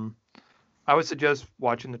 I would suggest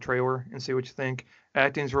watching the trailer and see what you think.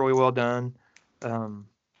 Acting's really well done. I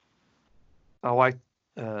like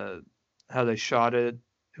how they shot it.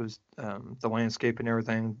 It was the landscape and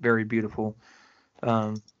everything, very beautiful.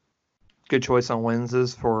 Good choice on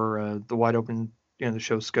lenses for the wide open, the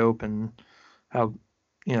show scope, and how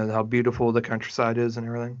how beautiful the countryside is and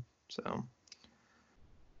everything. So,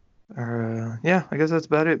 yeah, I guess that's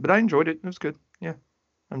about it. But I enjoyed it. It was good. Yeah,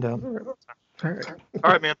 I'm down. All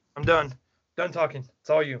right, man. I'm done. Done talking. It's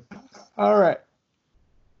all you. All right.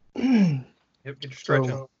 Yep, get your stretch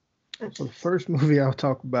on. So the first movie I'll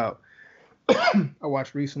talk about, I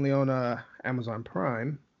watched recently on Amazon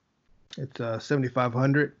Prime. It's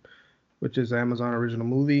 7500, which is an Amazon original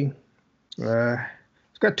movie.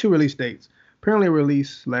 It's got 2 release dates. Apparently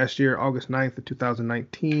released last year, August 9th of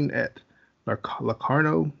 2019 at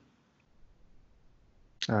Locarno.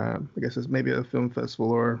 I guess it's maybe a film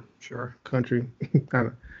festival or country. Kind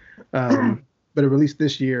of. But it released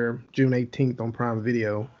this year, June 18th on Prime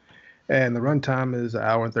Video. And the runtime is 1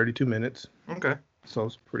 hour and 32 minutes. Okay. So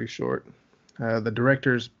it's pretty short. The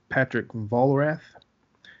director's Patrick Vollrath.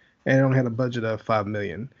 And it only had a budget of $5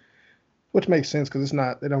 million. Which makes sense because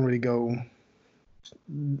they don't really go,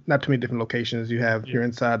 not too many different locations. You're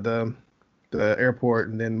inside the airport,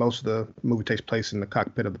 and then most of the movie takes place in the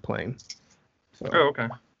cockpit of the plane. So Oh, okay.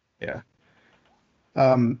 yeah.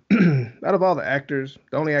 Out of all the actors,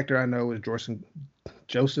 the only actor I know is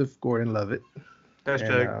Joseph Gordon-Levitt, and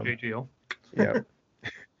Hashtag JGL. yeah,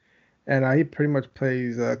 and he pretty much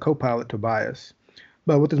plays co-pilot Tobias.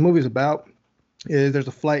 But what this movie is about is there's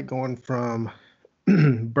a flight going from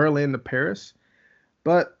Berlin to Paris,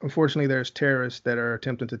 but unfortunately there's terrorists that are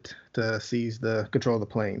attempting to seize the control of the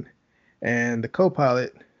plane, and the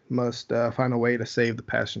co-pilot must find a way to save the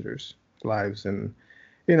passengers' lives. And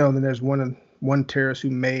then there's one terrorist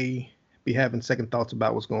who may be having second thoughts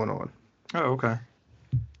about what's going on. Oh, okay.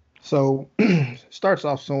 So starts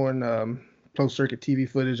off showing closed circuit TV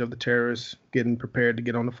footage of the terrorists getting prepared to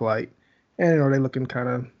get on the flight, and they're looking kind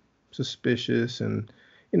of suspicious and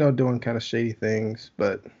doing kind of shady things,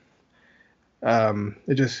 but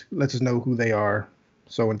it just lets us know who they are.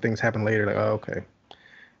 So when things happen later, like, oh, okay.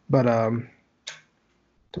 But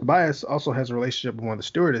Tobias also has a relationship with one of the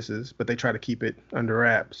stewardesses, but they try to keep it under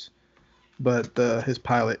wraps. But his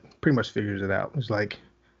pilot pretty much figures it out. It's like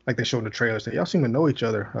they show in the trailer, say, y'all seem to know each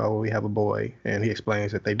other. Oh, we have a boy. And he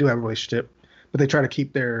explains that they do have a relationship, but they try to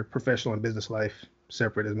keep their professional and business life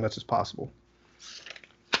separate as much as possible.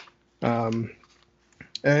 And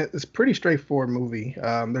it's a pretty straightforward movie.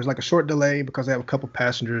 There's like a short delay because they have a couple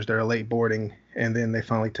passengers that are late boarding, and then they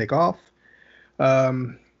finally take off. As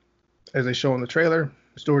they show in the trailer,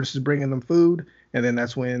 stewardess is bringing them food, and then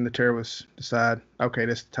that's when the terrorists decide, okay,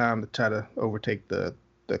 this is the time to try to overtake the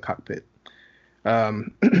cockpit.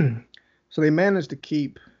 So they managed to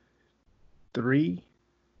keep 3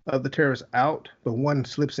 of the terrorists out, but one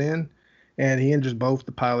slips in, and he injures both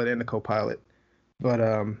the pilot and the co-pilot. But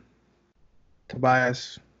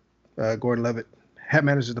Tobias Gordon-Levitt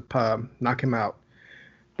manages to knock him out.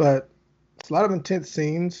 But it's a lot of intense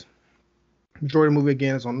scenes. Majority of the movie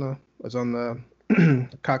again is on the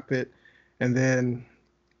cockpit, and then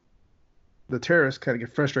the terrorists kind of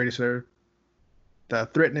get frustrated, so they're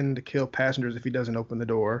threatening to kill passengers if he doesn't open the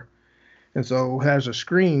door. And so has a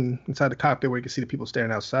screen inside the cockpit where you can see the people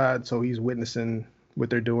standing outside. So he's witnessing what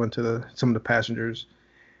they're doing to some of the passengers.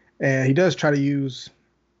 And he does try to use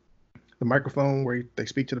the microphone where they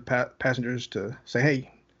speak to the passengers to say, hey,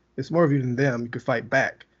 it's more of you than them. You could fight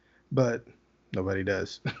back. But nobody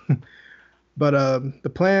does. But the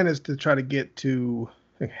plan is to try to get to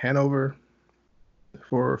Hanover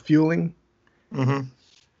for fueling. Mm-hmm.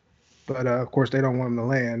 But of course, they don't want him to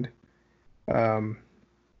land.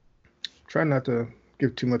 Try not to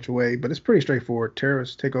give too much away, but it's pretty straightforward.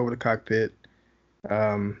 Terrorists take over the cockpit.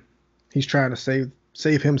 He's trying to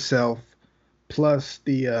save himself, plus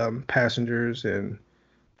the passengers, and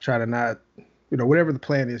try to not, whatever the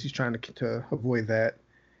plan is, he's trying to avoid that.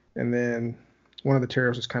 And then one of the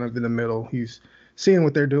terrorists is kind of in the middle. He's seeing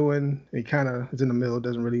what they're doing. He kind of is in the middle.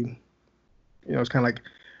 Doesn't really, it's kind of like,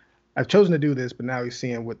 I've chosen to do this, but now he's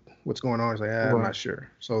seeing what's going on. He's like, I'm not sure.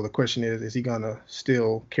 So the question is he going to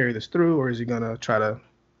still carry this through, or is he going to try to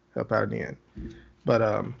help out in the end?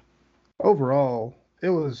 But overall, it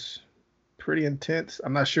was pretty intense.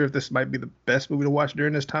 I'm not sure if this might be the best movie to watch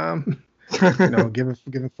during this time.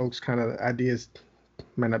 Giving folks kind of ideas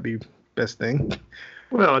might not be best thing.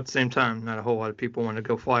 Well, at the same time, not a whole lot of people want to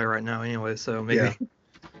go fly right now anyway, so maybe.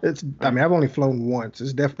 Yeah. I've only flown once.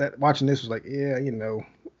 It's definitely watching this was like,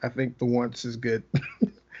 I think the once is good.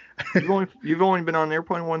 You've only been on an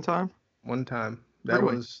airplane one time? One time. That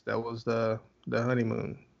Really? was the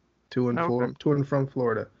honeymoon to and Okay. from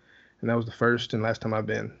Florida, and that was the first and last time I've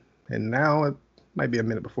been. And now it might be a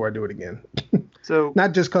minute before I do it again. So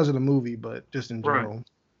not just because of the movie, but just in general. Right.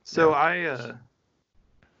 So I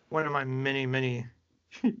one of my many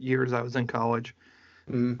years I was in college,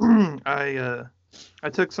 I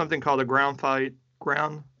took something called a ground flight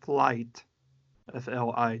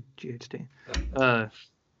FLIGHT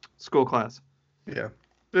school class. Yeah.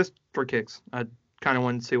 Just for kicks. I kind of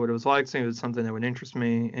wanted to see what it was like, see if it was something that would interest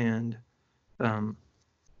me, and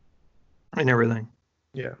everything.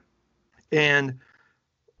 Yeah. And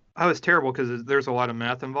I was terrible because there's a lot of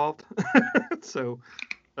math involved, so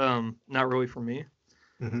not really for me.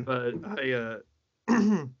 Mm-hmm. But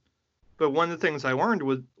but one of the things I learned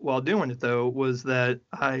while doing it though was that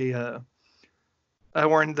I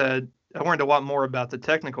learned a lot more about the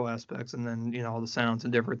technical aspects, and then all the sounds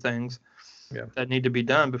and different things that need to be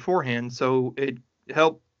done beforehand. So it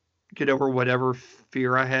helped get over whatever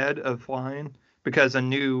fear I had of flying, because I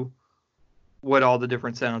knew what all the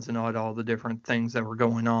different sounds and all the different things that were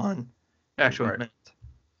going on actually meant.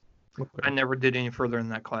 Okay. I never did any further in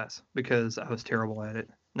that class because I was terrible at it.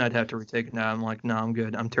 And I'd have to retake it now. I'm like, no, I'm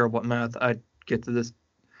good. I'm terrible at math. I get to this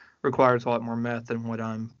requires a lot more math than what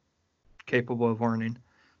I'm capable of learning.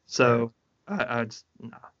 So I just,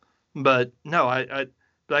 no. But no,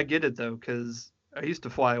 but I get it though, because I used to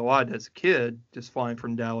fly a lot as a kid, just flying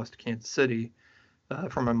from Dallas to Kansas City,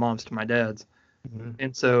 from my mom's to my dad's. Mhm.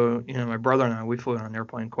 And so, my brother and I, we flew on an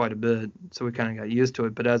airplane quite a bit, so we kind of got used to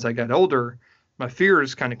it. But as I got older, my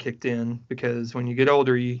fears kind of kicked in, because when you get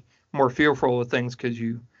older, you more fearful of things, because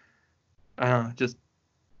I don't know, just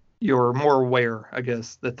you're more aware, I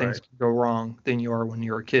guess, that things Right. can go wrong than you are when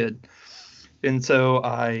you're a kid. And so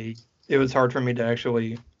it was hard for me to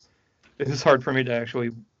actually, it was hard for me to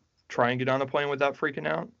actually try and get on a plane without freaking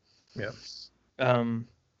out. Yeah. Um,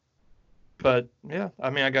 but yeah, I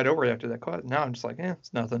mean, I got over it after that class. Now I'm just like,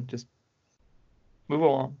 it's nothing. Just move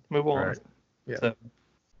along, move along. Right. Yeah. So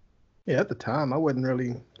Yeah. At the time, I wasn't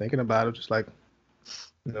really thinking about it. Just like,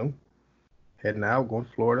 you know, heading out, going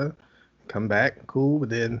to Florida, come back, cool. But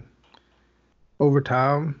then over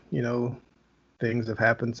time, things have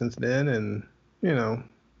happened since then, and you know,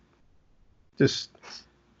 just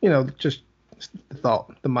just the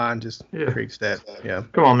thought, the mind just yeah, creates that. Yeah.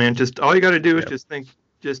 come on, man. Just all you got to do is Yeah. just think,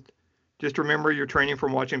 just just remember your training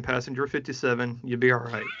from watching Passenger 57. You'll be all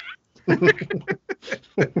right.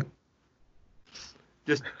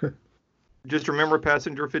 Just just remember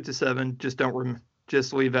Passenger 57. Just don't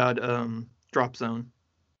just leave out Drop Zone.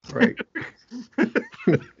 Right.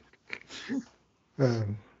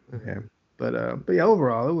 Yeah. But yeah,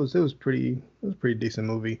 overall, it was pretty decent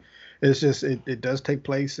movie. It's just it does take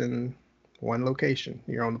place in one location.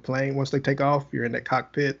 You're on the plane. Once they take off, you're in that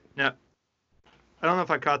cockpit. Now, I don't know if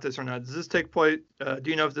I caught this or not. Does this take place? Do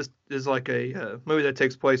you know if this is like a movie that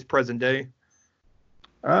takes place present day?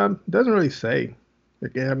 Doesn't really say.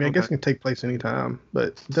 Like, yeah, I mean, I guess Okay. it can take place anytime, but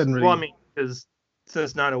it doesn't Well, I really. mean, because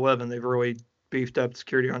since 9/11, they've really beefed up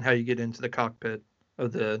security on how you get into the cockpit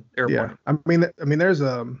of the Yeah, airplane. I mean, there's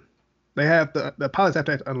they have the pilots have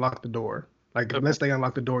to unlock the door. Like Okay. unless they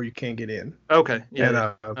unlock the door, you can't get in. Okay. Yeah. And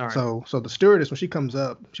Yeah. All right. so the stewardess, when she comes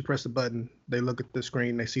up, she presses the button. They look at the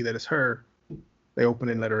screen. They see that it's her. They open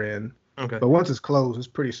it and let her in. Okay. But once it's closed, it's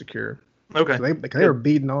pretty secure. Okay. So they were Good.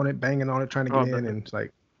 beating on it, banging on it, trying to Oh, get I bet in, they- and it's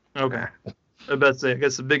like, okay. nah. I bet say I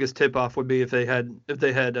guess the biggest tip off would be if they had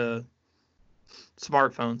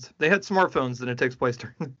smartphones. If they had smartphones, then it takes place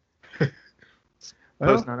during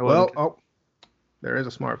post 9/11. Oh, there is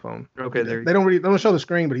a smartphone. Okay. There. They don't show the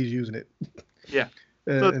screen, but he's using it. Yeah.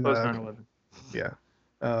 So it's And post 9/11. yeah.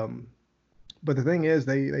 Um, but the thing is,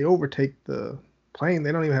 they overtake the plane.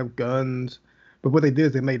 They don't even have guns. But what they did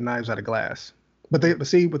is they made knives out of glass. But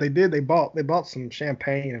see what they did, they bought some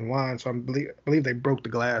champagne and wine. So I believe they broke the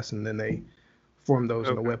glass and then they formed those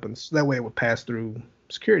into Okay. weapons. So that way it would pass through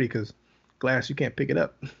security because glass you can't pick it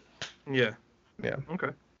up. Yeah. Yeah. Okay.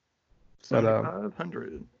 But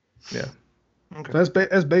 7,500. yeah. Okay. So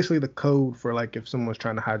that's basically the code for like if someone's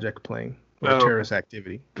trying to hijack a plane or Oh, okay. terrorist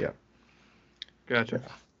activity. Yeah. Gotcha.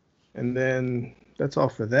 And then that's all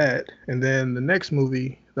for that. And then the next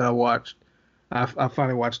movie that I watched, I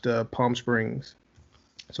finally watched Palm Springs.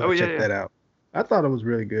 So Oh I yeah, checked yeah. that out. I thought it was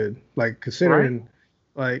really good. Like considering,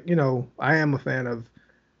 like I am a fan of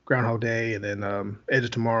Groundhog Day and then Edge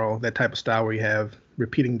of Tomorrow, that type of style where you have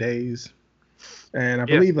repeating days. And I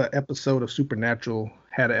Yeah. believe an episode of Supernatural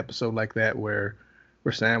had an episode like that where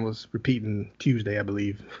Sam was repeating Tuesday, I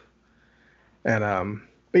believe. And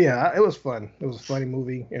but yeah, it was fun. It was a funny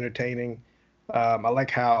movie, entertaining. I like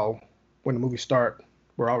how when the movie start,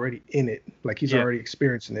 we're already in it. Like he's Yeah. already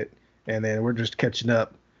experiencing it, and then we're just catching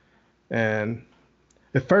up. And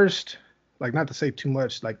at first, like not to say too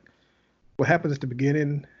much, like what happens at the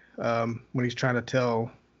beginning when he's trying to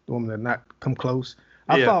tell the woman to not come close.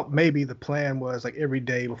 I Yeah. thought maybe the plan was like every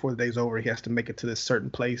day before the day's over, he has to make it to this certain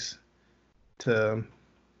place to,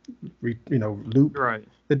 loop Right.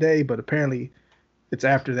 the day. But apparently, it's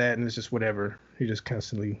after that, and it's just whatever. He's just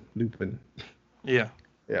constantly looping. Yeah.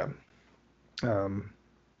 Yeah. Um,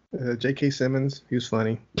 J.K. Simmons, he was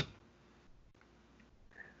funny.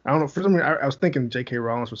 I don't know. For some reason, I was thinking J.K.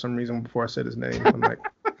 Rowling for some reason before I said his name. I'm like,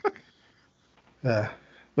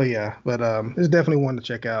 but yeah, it's definitely one to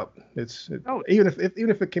check out. Oh Even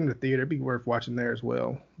if it came to theater, it'd be worth watching there as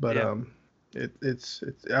well. But yeah. it's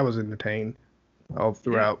I was entertained all Yeah.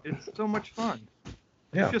 throughout. It's so much fun.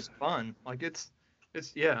 Yeah. It's just fun. Like it's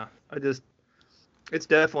yeah. It's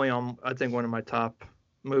definitely on. I think one of my top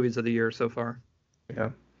movies of the year so far. Yeah.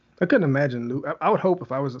 I couldn't imagine loop. I would hope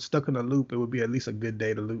if I was stuck in a loop, it would be at least a good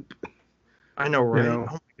day to loop. I know, You right? know,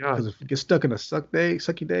 Oh my because god. if you get stuck in a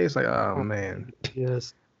sucky day, it's like, oh Oh, man,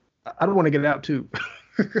 yes. I don't want to get out too.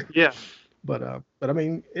 Yeah. But I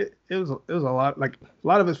mean, it was a lot. Like a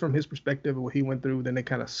lot of it's from his perspective of what he went through. Then they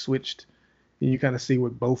kind of switched, and you kind of see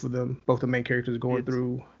what both the main characters are going It's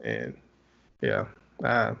through. And yeah,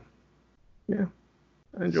 uh, yeah,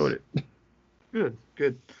 I enjoyed it. Good,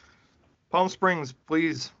 good. Palm Springs,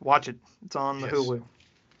 please watch it. It's on the Yes. Hulu.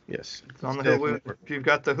 Yes. It's It's on the definitely Hulu. If you've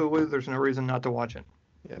got the Hulu, there's no reason not to watch it.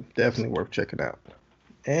 yeah, definitely worth checking out.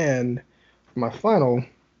 And my final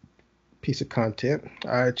piece of content,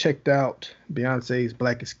 I checked out Beyonce's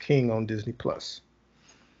Black is King on Disney Plus.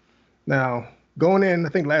 Now, going in, I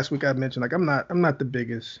think last week I mentioned like I'm not the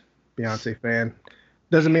biggest Beyonce fan.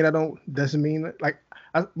 Doesn't mean like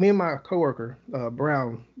me and my coworker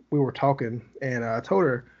Brown, we were talking, and I told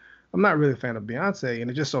her I'm not really a fan of Beyonce, and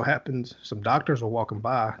it just so happens some doctors were walking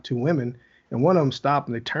by, two women, and one of them stopped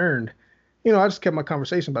and they turned. I just kept my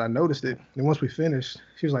conversation, but I noticed it. And once we finished,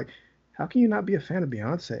 she was like, "How can you not be a fan of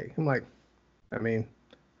Beyonce?" I'm like, I mean,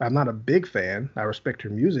 I'm not a big fan. I respect her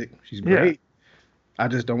music. She's Yeah, great. I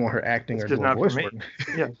just don't want her acting it's or just doing not for voice me. work.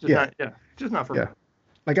 Yeah, it's just Yeah, not. Yeah, just not for me. yeah.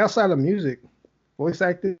 Like outside of music, voice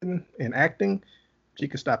acting and acting, she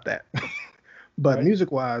could stop that. But Right.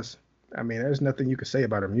 music wise, I mean, there's nothing you can say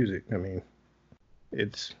about her music. I mean,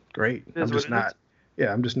 it's great. It is what it is.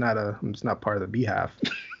 Yeah, I'm just not part of the beehive.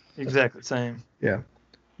 Exactly same. Yeah.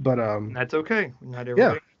 But And that's okay. Not yeah,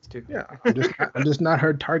 everybody needs to. yeah. I'm just not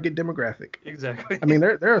her target demographic. Exactly. I mean,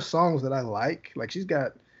 there are songs that I like. Like she's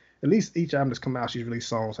got at least each album that's come out, she's released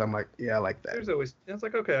songs. I'm like, yeah, I like that. There's always. It's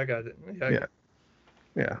like okay, I got it. Yeah, I got Yeah, it.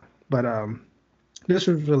 yeah. But this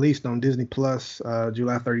was released on Disney Plus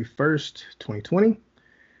July 31st, 2020.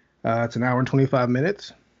 It's an hour and 25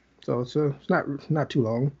 minutes, so it's not too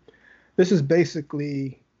long. This is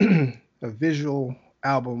basically a visual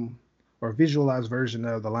album or visualized version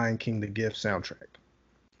of the Lion King: The Gift soundtrack.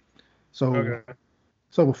 So Okay.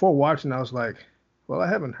 so before watching, I was like, well, I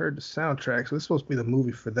haven't heard the soundtrack, so it's supposed to be the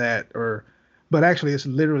movie for that, but actually, it's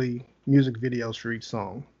literally music videos for each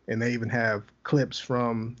song, and they even have clips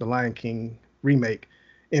from the Lion King remake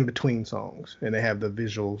in between songs, and they have the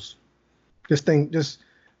visuals.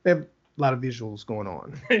 They have a lot of visuals going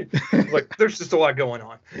on. Like there's just a lot going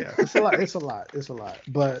on. Yeah, it's a lot. It's a lot. It's a lot.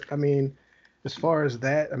 But I mean, as far as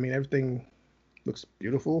that, I mean, everything looks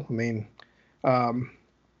beautiful. I mean, um,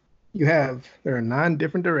 there are 9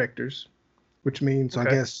 different directors, which means I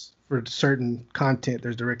Okay. guess for certain content,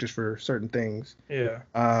 there's directors for certain things. Yeah.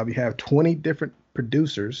 You have 20 different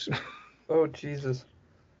producers, Oh Jesus.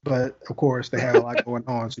 but of course they have a lot going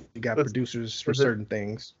on. So you got That's producers for is it. certain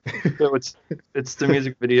things. So it's the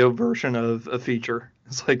music video version of a feature.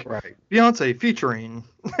 It's like Right. Beyonce featuring.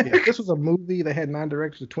 Yeah. If this was a movie that had 9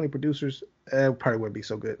 directors and 20 producers, it probably wouldn't be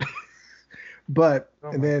so good. But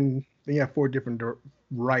Oh and my. then you have 4 different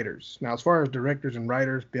writers. Now, as far as directors and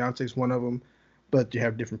writers, Beyonce's one of them, but you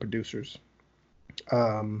have different producers.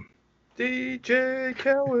 Um, DJ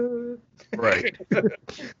Khaled. right.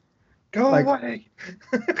 Go Like away.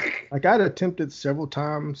 like I'd attempted several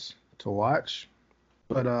times to watch,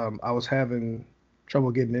 but I was having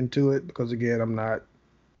trouble getting into it because again, I'm not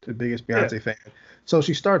the biggest Yeah. Beyonce fan. So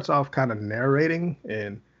she starts off kind of narrating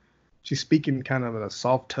and she's speaking kind of in a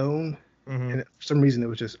soft tone, Hmm. and for some reason it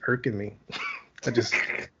was just irking me. I just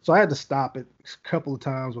so I had to stop it a couple of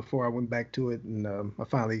times before I went back to it, and I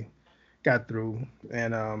finally got through.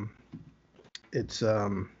 And it's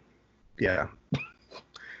yeah,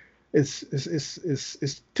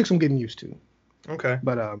 it's took some getting used to. Okay.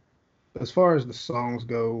 But as far as the songs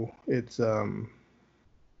go, it's well,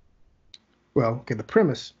 okay, the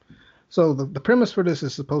premise. So the premise for this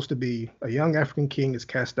is supposed to be a young African king is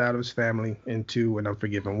cast out of his family into an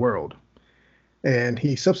unforgiven world. And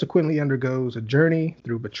he subsequently undergoes a journey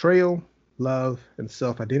through betrayal, love, and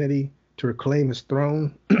self identity to reclaim his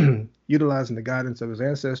throne, utilizing the guidance of his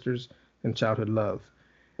ancestors and childhood love.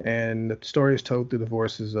 And the story is told through the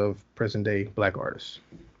voices of present day black artists.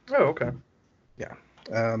 Oh, okay. Yeah.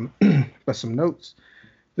 Um, but some notes.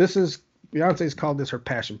 This is Beyonce's called this her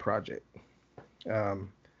passion project.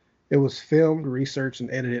 Um, it was filmed, researched, and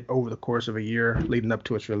edited over the course of a year leading up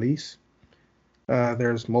to its release.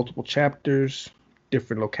 There's multiple chapters,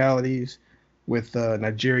 different localities, with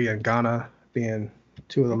Nigeria and Ghana being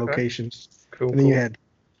 2 of the Okay. locations. Cool. And then you Cool. had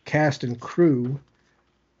cast and crew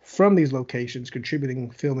from these locations contributing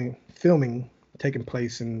filming taking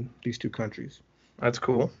place in these 2 countries. That's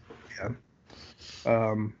cool. Yeah.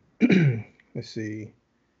 Um, let's see.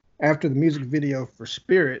 After the music video for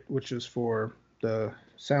Spirit, which is for the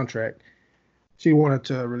soundtrack, she wanted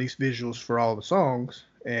to release visuals for all the songs.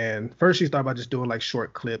 And first she thought about just doing like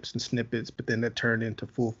short clips and snippets, but then that turned into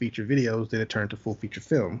full feature videos. Then it turned to full feature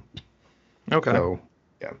film. Okay. So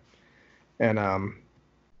yeah, and and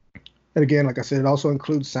again, like I said, it also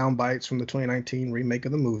includes sound bites from the 2019 remake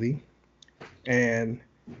of the movie. And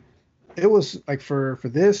it was like for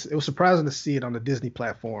this, it was surprising to see it on the Disney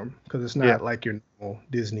platform because it's Yeah. not like your normal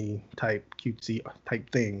Disney type cutesy type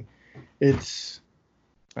thing. It's,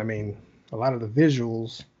 I mean, a lot of the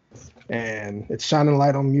visuals, and it's shining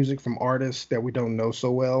light on music from artists that we don't know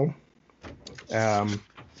so well. Um,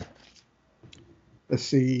 let's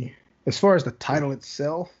see. As far as the title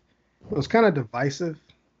itself, it was kind of divisive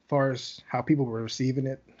as far as how people were receiving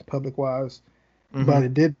it public wise, Mm-hmm. but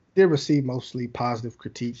it did receive mostly positive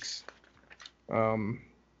critiques. Um,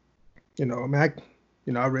 I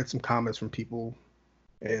mean, I read some comments from people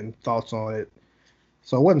and thoughts on it.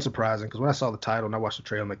 So it wasn't surprising because when I saw the title and I watched the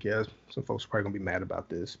trailer, I'm like, yeah, some folks are probably gonna be mad about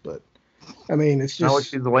this. But I mean, it's Not like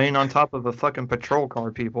just she's laying on top of a fucking patrol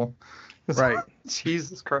car, people. right,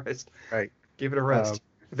 Jesus Christ. right. Give it a Um, rest.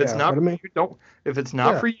 If it's yeah, not but I for mean, you, don't. If it's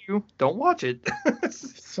not yeah, for you, don't watch it.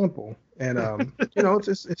 it's simple, and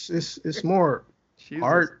it's more Jesus.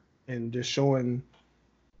 art and just showing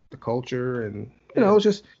the culture, and Yeah. it's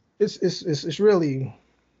just it's really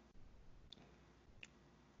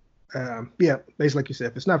yeah, basically like you said,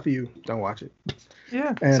 if it's not for you, don't watch it.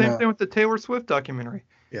 Yeah. And Same thing with the Taylor Swift documentary.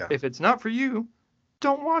 yeah, If it's not for you,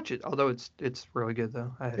 don't watch it. Although it's really good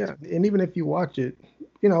though. I have yeah, to and even if you watch it,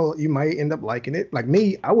 you might end up liking it. Like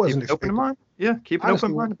me, I keep wasn't an open expecting. mind. Yeah, keep an open Honestly,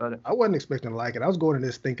 mind about it. I wasn't expecting to like it. I was going to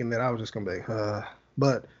this thinking that I was just gonna be,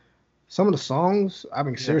 but some of the songs, I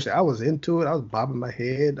mean, Yeah. seriously, I was into it. I was bobbing my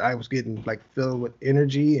head. I was getting like filled with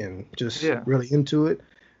energy and just Yeah. really into it.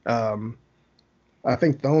 Um, I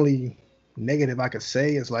think the only negative I could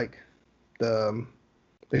say is like the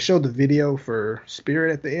they showed the video for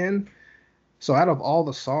Spirit at the end. So out of all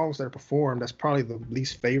the songs that are performed, that's probably the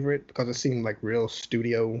least favorite because it seemed like real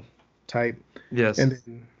studio type. Yes. And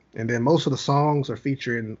then most of the songs are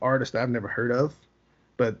featuring artists that I've never heard of,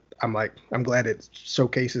 but I'm glad it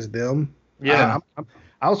showcases them. Yeah.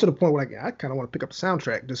 I was to the point where like I kind of want to pick up the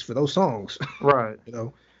soundtrack just for those songs, Right. you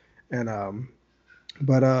know. And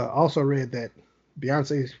but also read that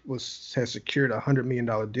Beyonce has secured $100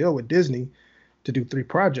 million deal with Disney to do 3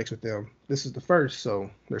 projects with them. This is the first, so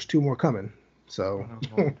there's 2 more coming. So,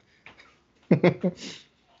 Oh, Lord.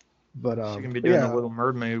 but She can be doing the yeah, Little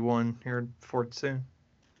Mermaid one here for soon.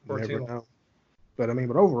 For too never long. know. But I mean,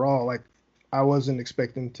 but overall, like I wasn't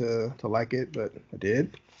expecting to like it, but I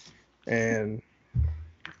did, and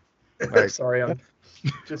like Sorry,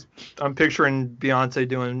 just I'm picturing Beyonce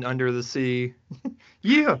doing Under the Sea.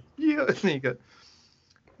 Yeah, yeah. And then you get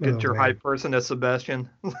oh your man. hype person as Sebastian.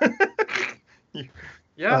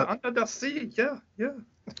 Yeah, Uh, Under the Sea. Yeah, yeah.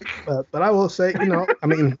 but I will say, I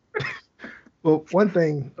mean, well, one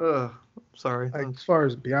thing, Sorry. like as far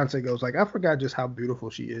as Beyonce goes, like I forgot just how beautiful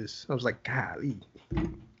she is. I was like, golly,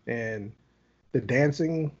 and the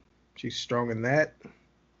dancing, she's strong in that, Yep.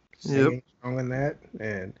 singing strong in that,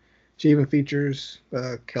 and she even features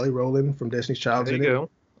Kelly Rowland from Destiny's Child's There you in it.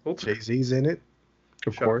 go. Oops. Jay-Z's in it,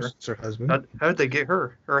 of Shocker. course. It's her husband. How did they get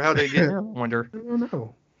her, or how did they get I him? I wonder. don't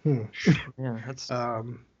know. Hmm. Yeah, that's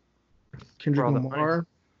Um, for Kendrick all that money. Lamar.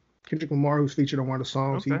 Kendrick Lamar, who's featured on one of the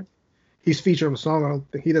songs. Okay. He's featured on the song. I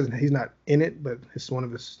don't think he doesn't. He's not in it, but it's one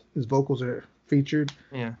of his vocals are featured.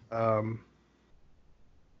 Yeah. Um,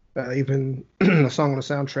 even a song on the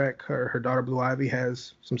soundtrack, her daughter Blue Ivy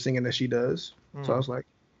has some singing that she does. So I Mm. was like,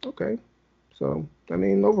 okay. So I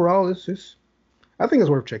mean, overall, it's just I think it's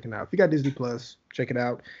worth checking out. If you got Disney Plus, check it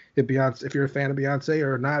out. If you're a fan of Beyonce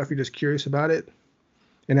or not, if you're just curious about it,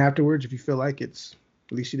 and afterwards, if you feel like it's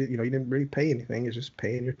at least you didn't really pay anything. It's just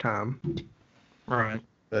paying your time. Right.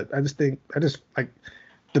 But I just like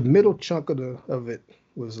the middle chunk of it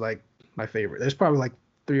was like my favorite. There's probably like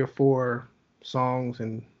 3 or 4 songs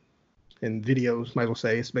and videos. Might as well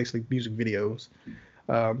say it's basically music videos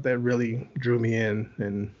that really drew me in.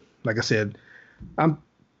 And like I said, I'm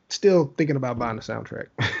still thinking about buying the soundtrack.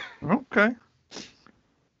 Okay.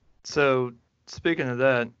 So speaking of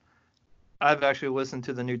that, I've actually listened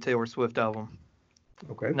to the new Taylor Swift album.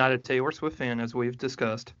 Okay. Not a Taylor Swift fan, as we've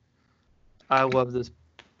discussed. I love this.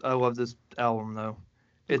 I love this album though.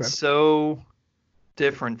 It's Okay. so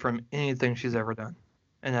different from anything she's ever done,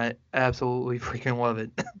 and I absolutely freaking love it.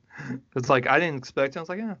 It's like I didn't expect it. I was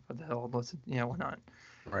like, yeah, what the hell? Listen, why not?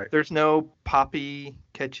 Right. There's no poppy,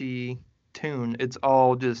 catchy tune. It's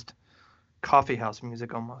all just coffee house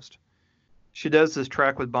music almost. She does this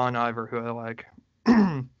track with Bon Iver, who I like.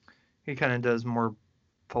 He kind of does more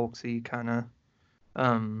folksy kind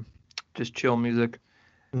of just chill music,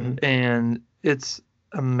 Mm-hmm. and it's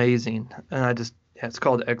amazing. And it's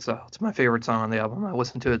called Exile. It's my favorite song on the album. I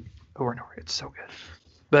listen to it over and over. It's so good.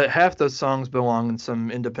 But half those songs belong in some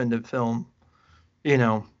independent film, you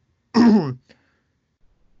know.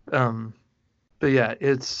 um, but yeah,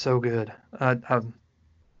 it's so good.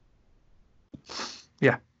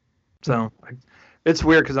 So it's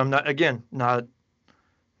weird because I'm not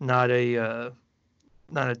not a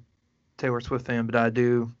not a Taylor Swift fan, but I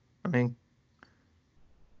do. I mean,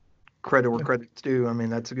 credit where credit's due. I mean,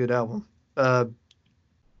 that's a good album.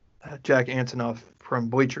 Jack Antonoff from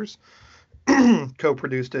Bleachers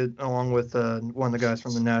co-produced it along with one of the guys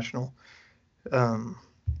from the National. But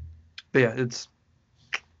yeah, it's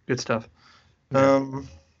good stuff. All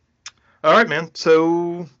right, man.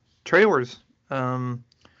 So trailers.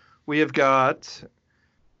 We have got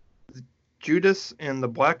Judas and the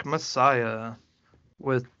Black Messiah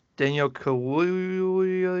with Daniel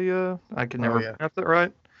Kaluuya. I can never pronounce it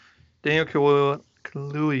right. Daniel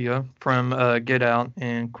Kaluuya from Get Out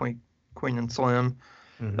and Queen and Slim.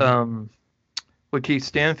 Lakeith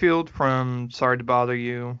Stanfield from Sorry to Bother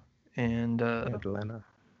You and Atlanta.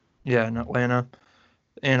 Yeah, in Atlanta,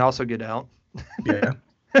 and also Get Out. Yeah,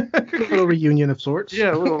 a little reunion of sorts.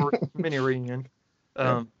 Yeah, a little mini reunion.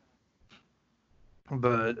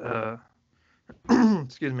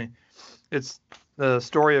 Excuse me. It's the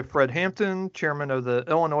story of Fred Hampton, chairman of the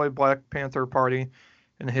Illinois Black Panther Party,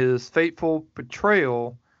 and his fateful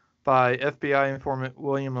betrayal by FBI informant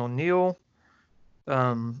William O'Neill.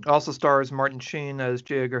 Also stars Martin Sheen as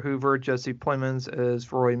J. Edgar Hoover, Jesse Plemons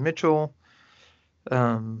as Roy Mitchell,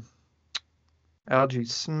 Algie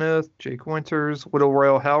Smith, Jake Winters, Little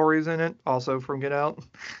Royal Howery's in it, also from Get Out.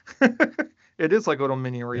 It is like a little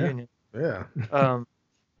mini reunion. Yeah.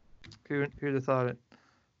 Who'd have thought it?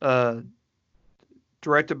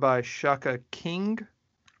 Directed by Shaka King.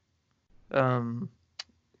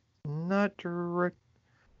 Not direct.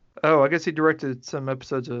 Oh, I guess he directed some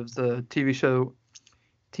episodes of the TV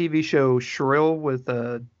show Shrill with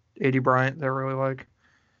A.D. Bryant that I really like.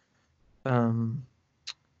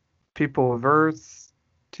 People of Earth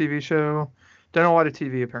TV show. Done a lot of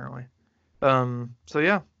TV apparently. So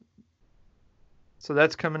yeah. So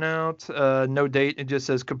that's coming out. No date. It just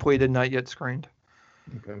says completed, not yet screened.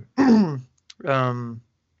 Okay.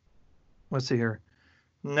 Let's see here.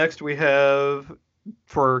 Next we have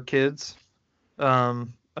for kids. I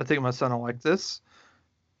think my son will like this.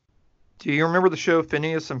 Do you remember the show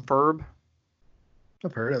Phineas and Ferb?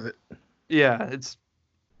 I've heard of it. Yeah, it's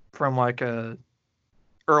from like a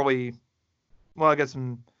early. Well, I guess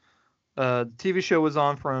the TV show was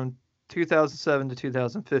on from 2007 to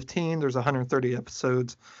 2015. There's 130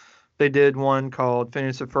 episodes. They did one called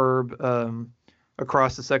Phineas and Ferb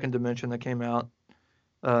Across the Second Dimension that came out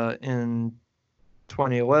in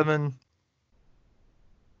 2011.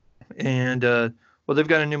 And well, they've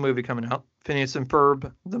got a new movie coming out, Phineas and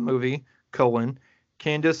Ferb, the movie,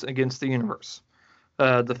 Candace Against the Universe.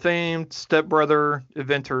 The famed stepbrother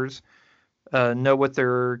inventors know what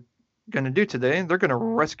they're going to do today. They're going to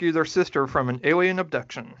rescue their sister from an alien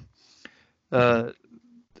abduction.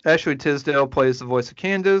 Ashley Tisdale plays the voice of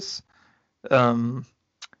Candace.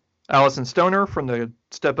 Allison Stoner from the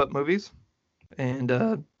Step Up movies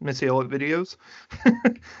and Missy Elliott videos.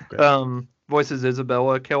 Okay. Voices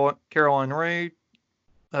Isabella, Caroline Ray,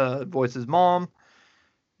 voices Mom,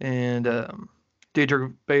 and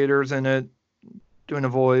Deidre Bader's in it, doing a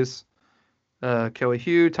voice. Kelly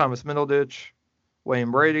Hugh, Thomas Middleditch,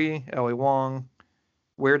 Wayne Brady, Ellie Wong,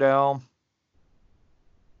 Weird Al.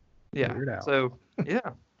 Yeah. Weird Al. So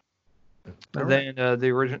yeah. And then the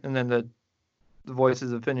original, and then the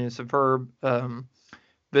voices of Phineas and Ferb,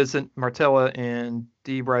 Vincent Martella and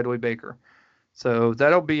Dee Bradley Baker. So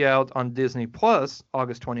that'll be out on Disney Plus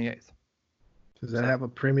August 28th. Does that have a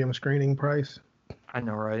premium screening price? I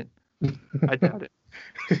know, right? I doubt it.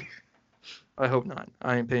 I hope not.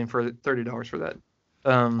 I ain't paying for $30 for that.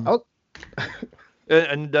 And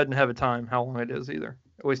it doesn't have a time how long it is either.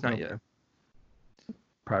 At least not yet.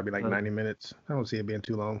 Probably like 90 minutes. I don't see it being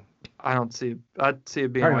too long. I'd see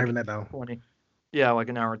it being like that 20. Yeah, like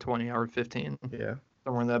an hour 20, hour 15. Yeah.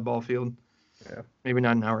 Somewhere in that ball field. Yeah. Maybe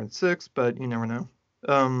not an hour and 6, but you never know.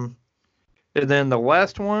 And then the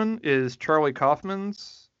last one is Charlie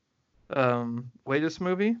Kaufman's latest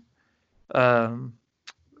movie. I'm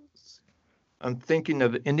thinking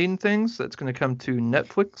of Ending Things. That's going to come to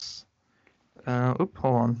Netflix. Hold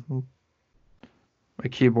on. My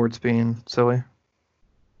keyboard's being silly.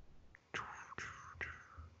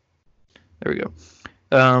 There we go.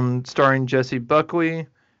 Starring Jesse Buckley,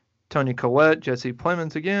 Toni Collette, Jesse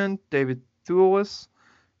Plemons again, David Thewlis.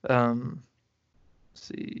 Let's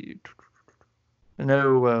see. I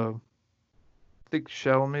know. I think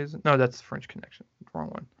Chalamet's. No, that's French Connection.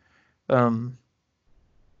 Wrong one.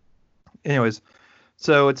 Anyways,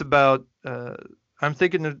 so it's about. I'm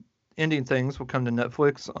thinking of Ending Things will come to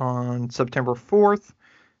Netflix on September 4th.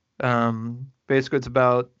 Basically, it's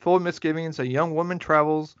about full of misgivings. A young woman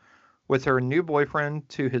travels with her new boyfriend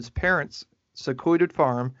to his parents' secluded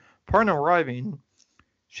farm. Upon arriving,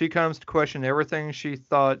 she comes to question everything she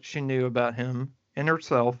thought she knew about him and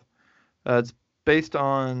herself. It's based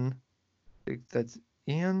on, I think that's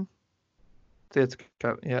Ian. That's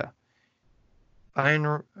yeah,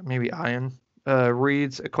 Ian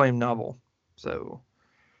Reed's acclaimed novel. So,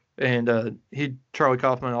 and Charlie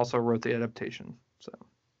Kaufman also wrote the adaptation.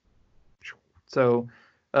 So,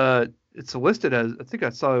 it's listed as, I think I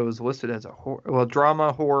saw it was listed as a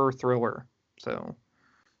drama, horror, thriller. So,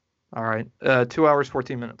 all right, 2 hours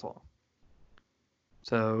 14 minutes long.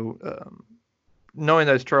 So, knowing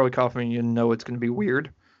that it's Charlie Kaufman, you know it's going to be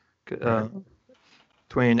weird.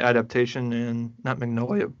 Between adaptation and not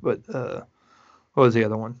Magnolia, but what was the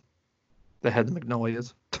other one that had the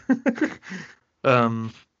Magnolias?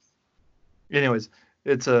 Anyways,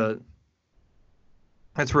 it's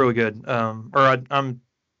really good. I'm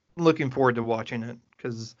looking forward to watching it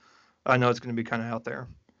because I know it's going to be kind of out there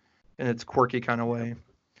in its quirky kind of way.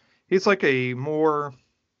 He's like a more,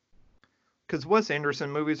 because Wes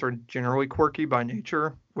Anderson movies are generally quirky by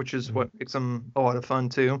nature, which is what makes them a lot of fun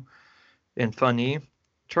too, and funny.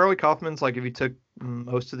 Charlie Kaufman's like if you took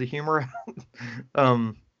most of the humor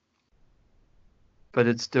out, but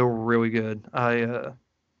it's still really good. But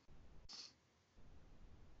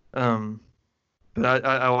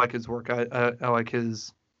I like his work. I like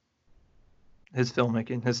his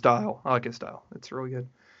filmmaking, his style. I like his style. It's really good.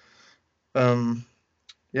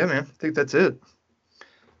 Yeah, man. I think that's it.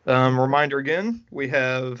 Reminder again, we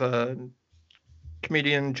have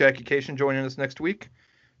comedian Jackie Cation joining us next week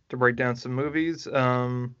to break down some movies.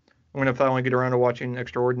 I'm going to finally get around to watching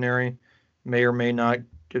Extraordinary. May or may not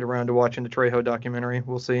get around to watching the Trejo documentary.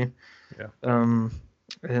 We'll see. Yeah. And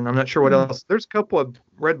I'm not sure what else. There's a couple of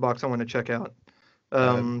Redbox I want to check out.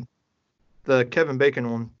 The Kevin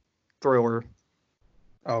Bacon one, Thriller.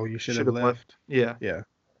 Oh, you should have left. Yeah.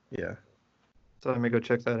 So let me go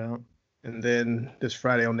check that out. And then this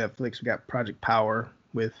Friday on Netflix, we got Project Power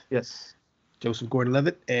with Joseph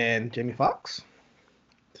Gordon-Levitt and Jamie Foxx.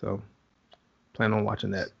 So plan on watching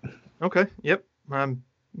that. Okay. Yep. I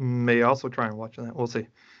may also try and watch that. We'll see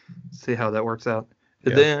how that works out.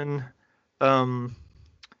 Yeah. Then,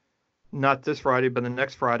 not this Friday, but the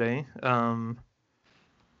next Friday, I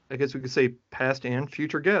guess we could say past and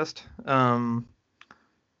future guest,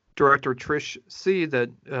 director Trish C. that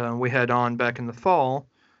we had on back in the fall,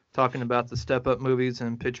 talking about the Step Up movies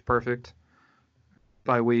and Pitch Perfect.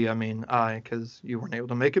 By we, I mean I, because you weren't able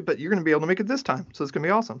to make it, but you're going to be able to make it this time, so it's going to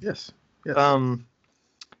be awesome. Yes.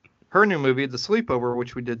 Her new movie, The Sleepover,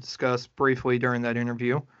 which we did discuss briefly during that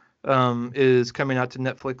interview, is coming out to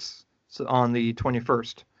Netflix on the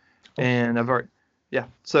 21st. And I'm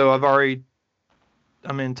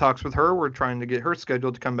in talks with her. We're trying to get her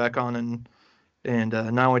scheduled to come back on and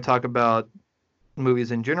not only talk about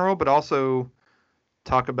movies in general, but also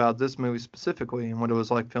talk about this movie specifically and what it was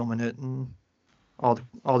like filming it and all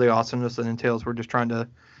the awesomeness that entails. We're just trying to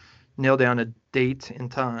nail down a date and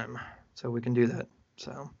time so we can do that.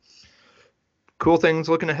 So cool things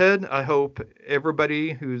looking ahead. I hope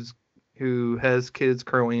everybody who has kids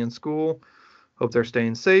currently in school, hope they're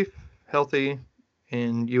staying safe, healthy,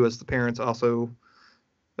 and you as the parents also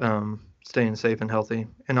staying safe and healthy,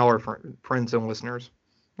 and all our friends and listeners.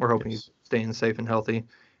 We're hoping you're staying safe and healthy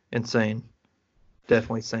and sane.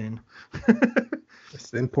 Definitely sane. It's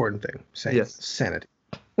the important thing. Yes. Sanity.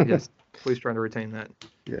 Yes. Please try to retain that.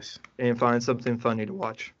 Yes. And find something funny to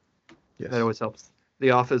watch. Yes. That always helps.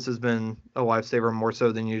 The Office has been a lifesaver more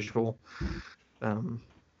so than usual.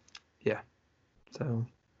 Yeah. So,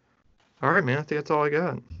 all right, man. I think that's all I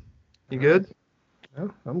got. You good?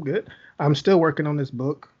 No, I'm good. I'm still working on this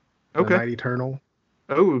book. Okay. Night Eternal.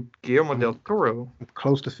 Oh, Guillermo del Toro. I'm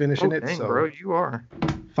close to finishing it. Dang, so bro, you are.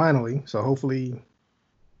 Finally. So hopefully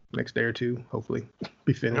next day or two, hopefully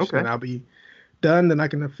be finished. Okay. And I'll be done. Then I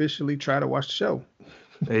can officially try to watch the show.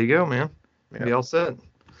 There you go, man. Yep. Be all set.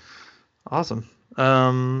 Awesome.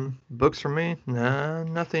 Books for me? Nah,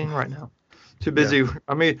 nothing right now. Too busy. Yeah.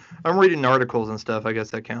 I mean, I'm reading articles and stuff. I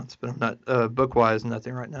guess that counts, but I'm not book-wise.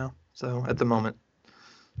 Nothing right now. So at the moment.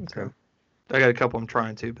 Okay. So, I got a couple I'm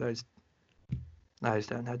trying to, but I just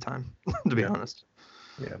haven't had time to be honest.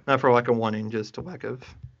 Yeah. Not for lack of wanting, just a lack of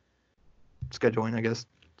scheduling. I guess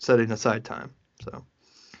setting aside time. So.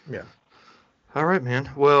 Yeah. All right, man.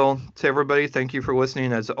 Well, to everybody, thank you for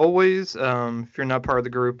listening as always. If you're not part of the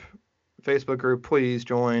group, Facebook group, please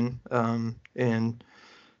join and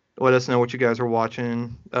let us know what you guys are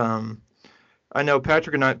watching. I know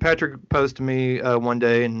Patrick posted to me one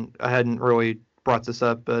day, and I hadn't really brought this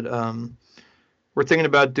up, but we're thinking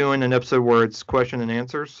about doing an episode where it's question and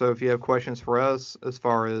answers. So if you have questions for us as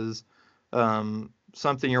far as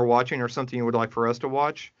something you're watching or something you would like for us to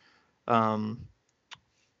watch,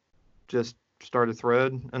 just start a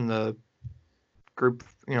thread in the group,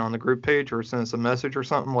 on the group page, or send us a message or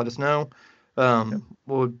something. Let us know.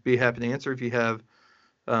 We'll be happy to answer. If you have,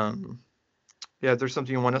 if there's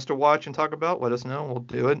something you want us to watch and talk about, let us know. We'll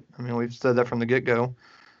do it. I mean, we've said that from the get-go.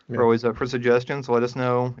 We're always up for suggestions. Let us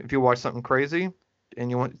know if you watch something crazy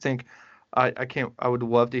and you think, I would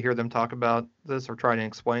love to hear them talk about this or try to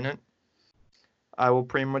explain it. I will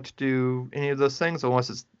pretty much do any of those things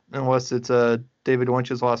unless it's David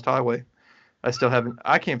Lynch's Lost Highway.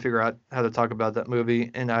 I can't figure out how to talk about that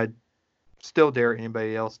movie, and I still dare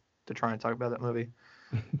anybody else to try and talk about that movie.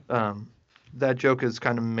 That joke is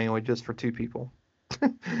kind of mainly just for two people.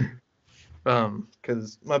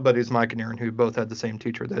 Because my buddies Mike and Aaron, who both had the same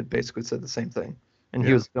teacher that basically said the same thing, and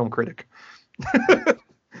he was a film critic.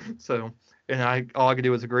 So, and all I could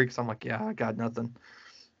do was agree, because I'm like, yeah, I got nothing.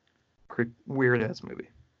 Weird ass movie,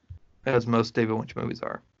 as most David Lynch movies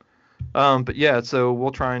are. But yeah, so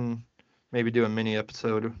we'll try and maybe do a mini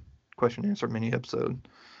episode, question and answer mini episode.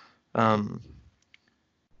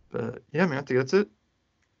 But yeah, man, I think that's it.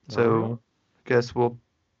 So I guess we'll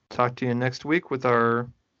talk to you next week with our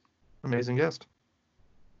amazing guest.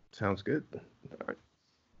 Sounds good. All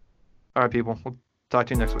right, people. We'll talk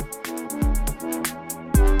to you next week.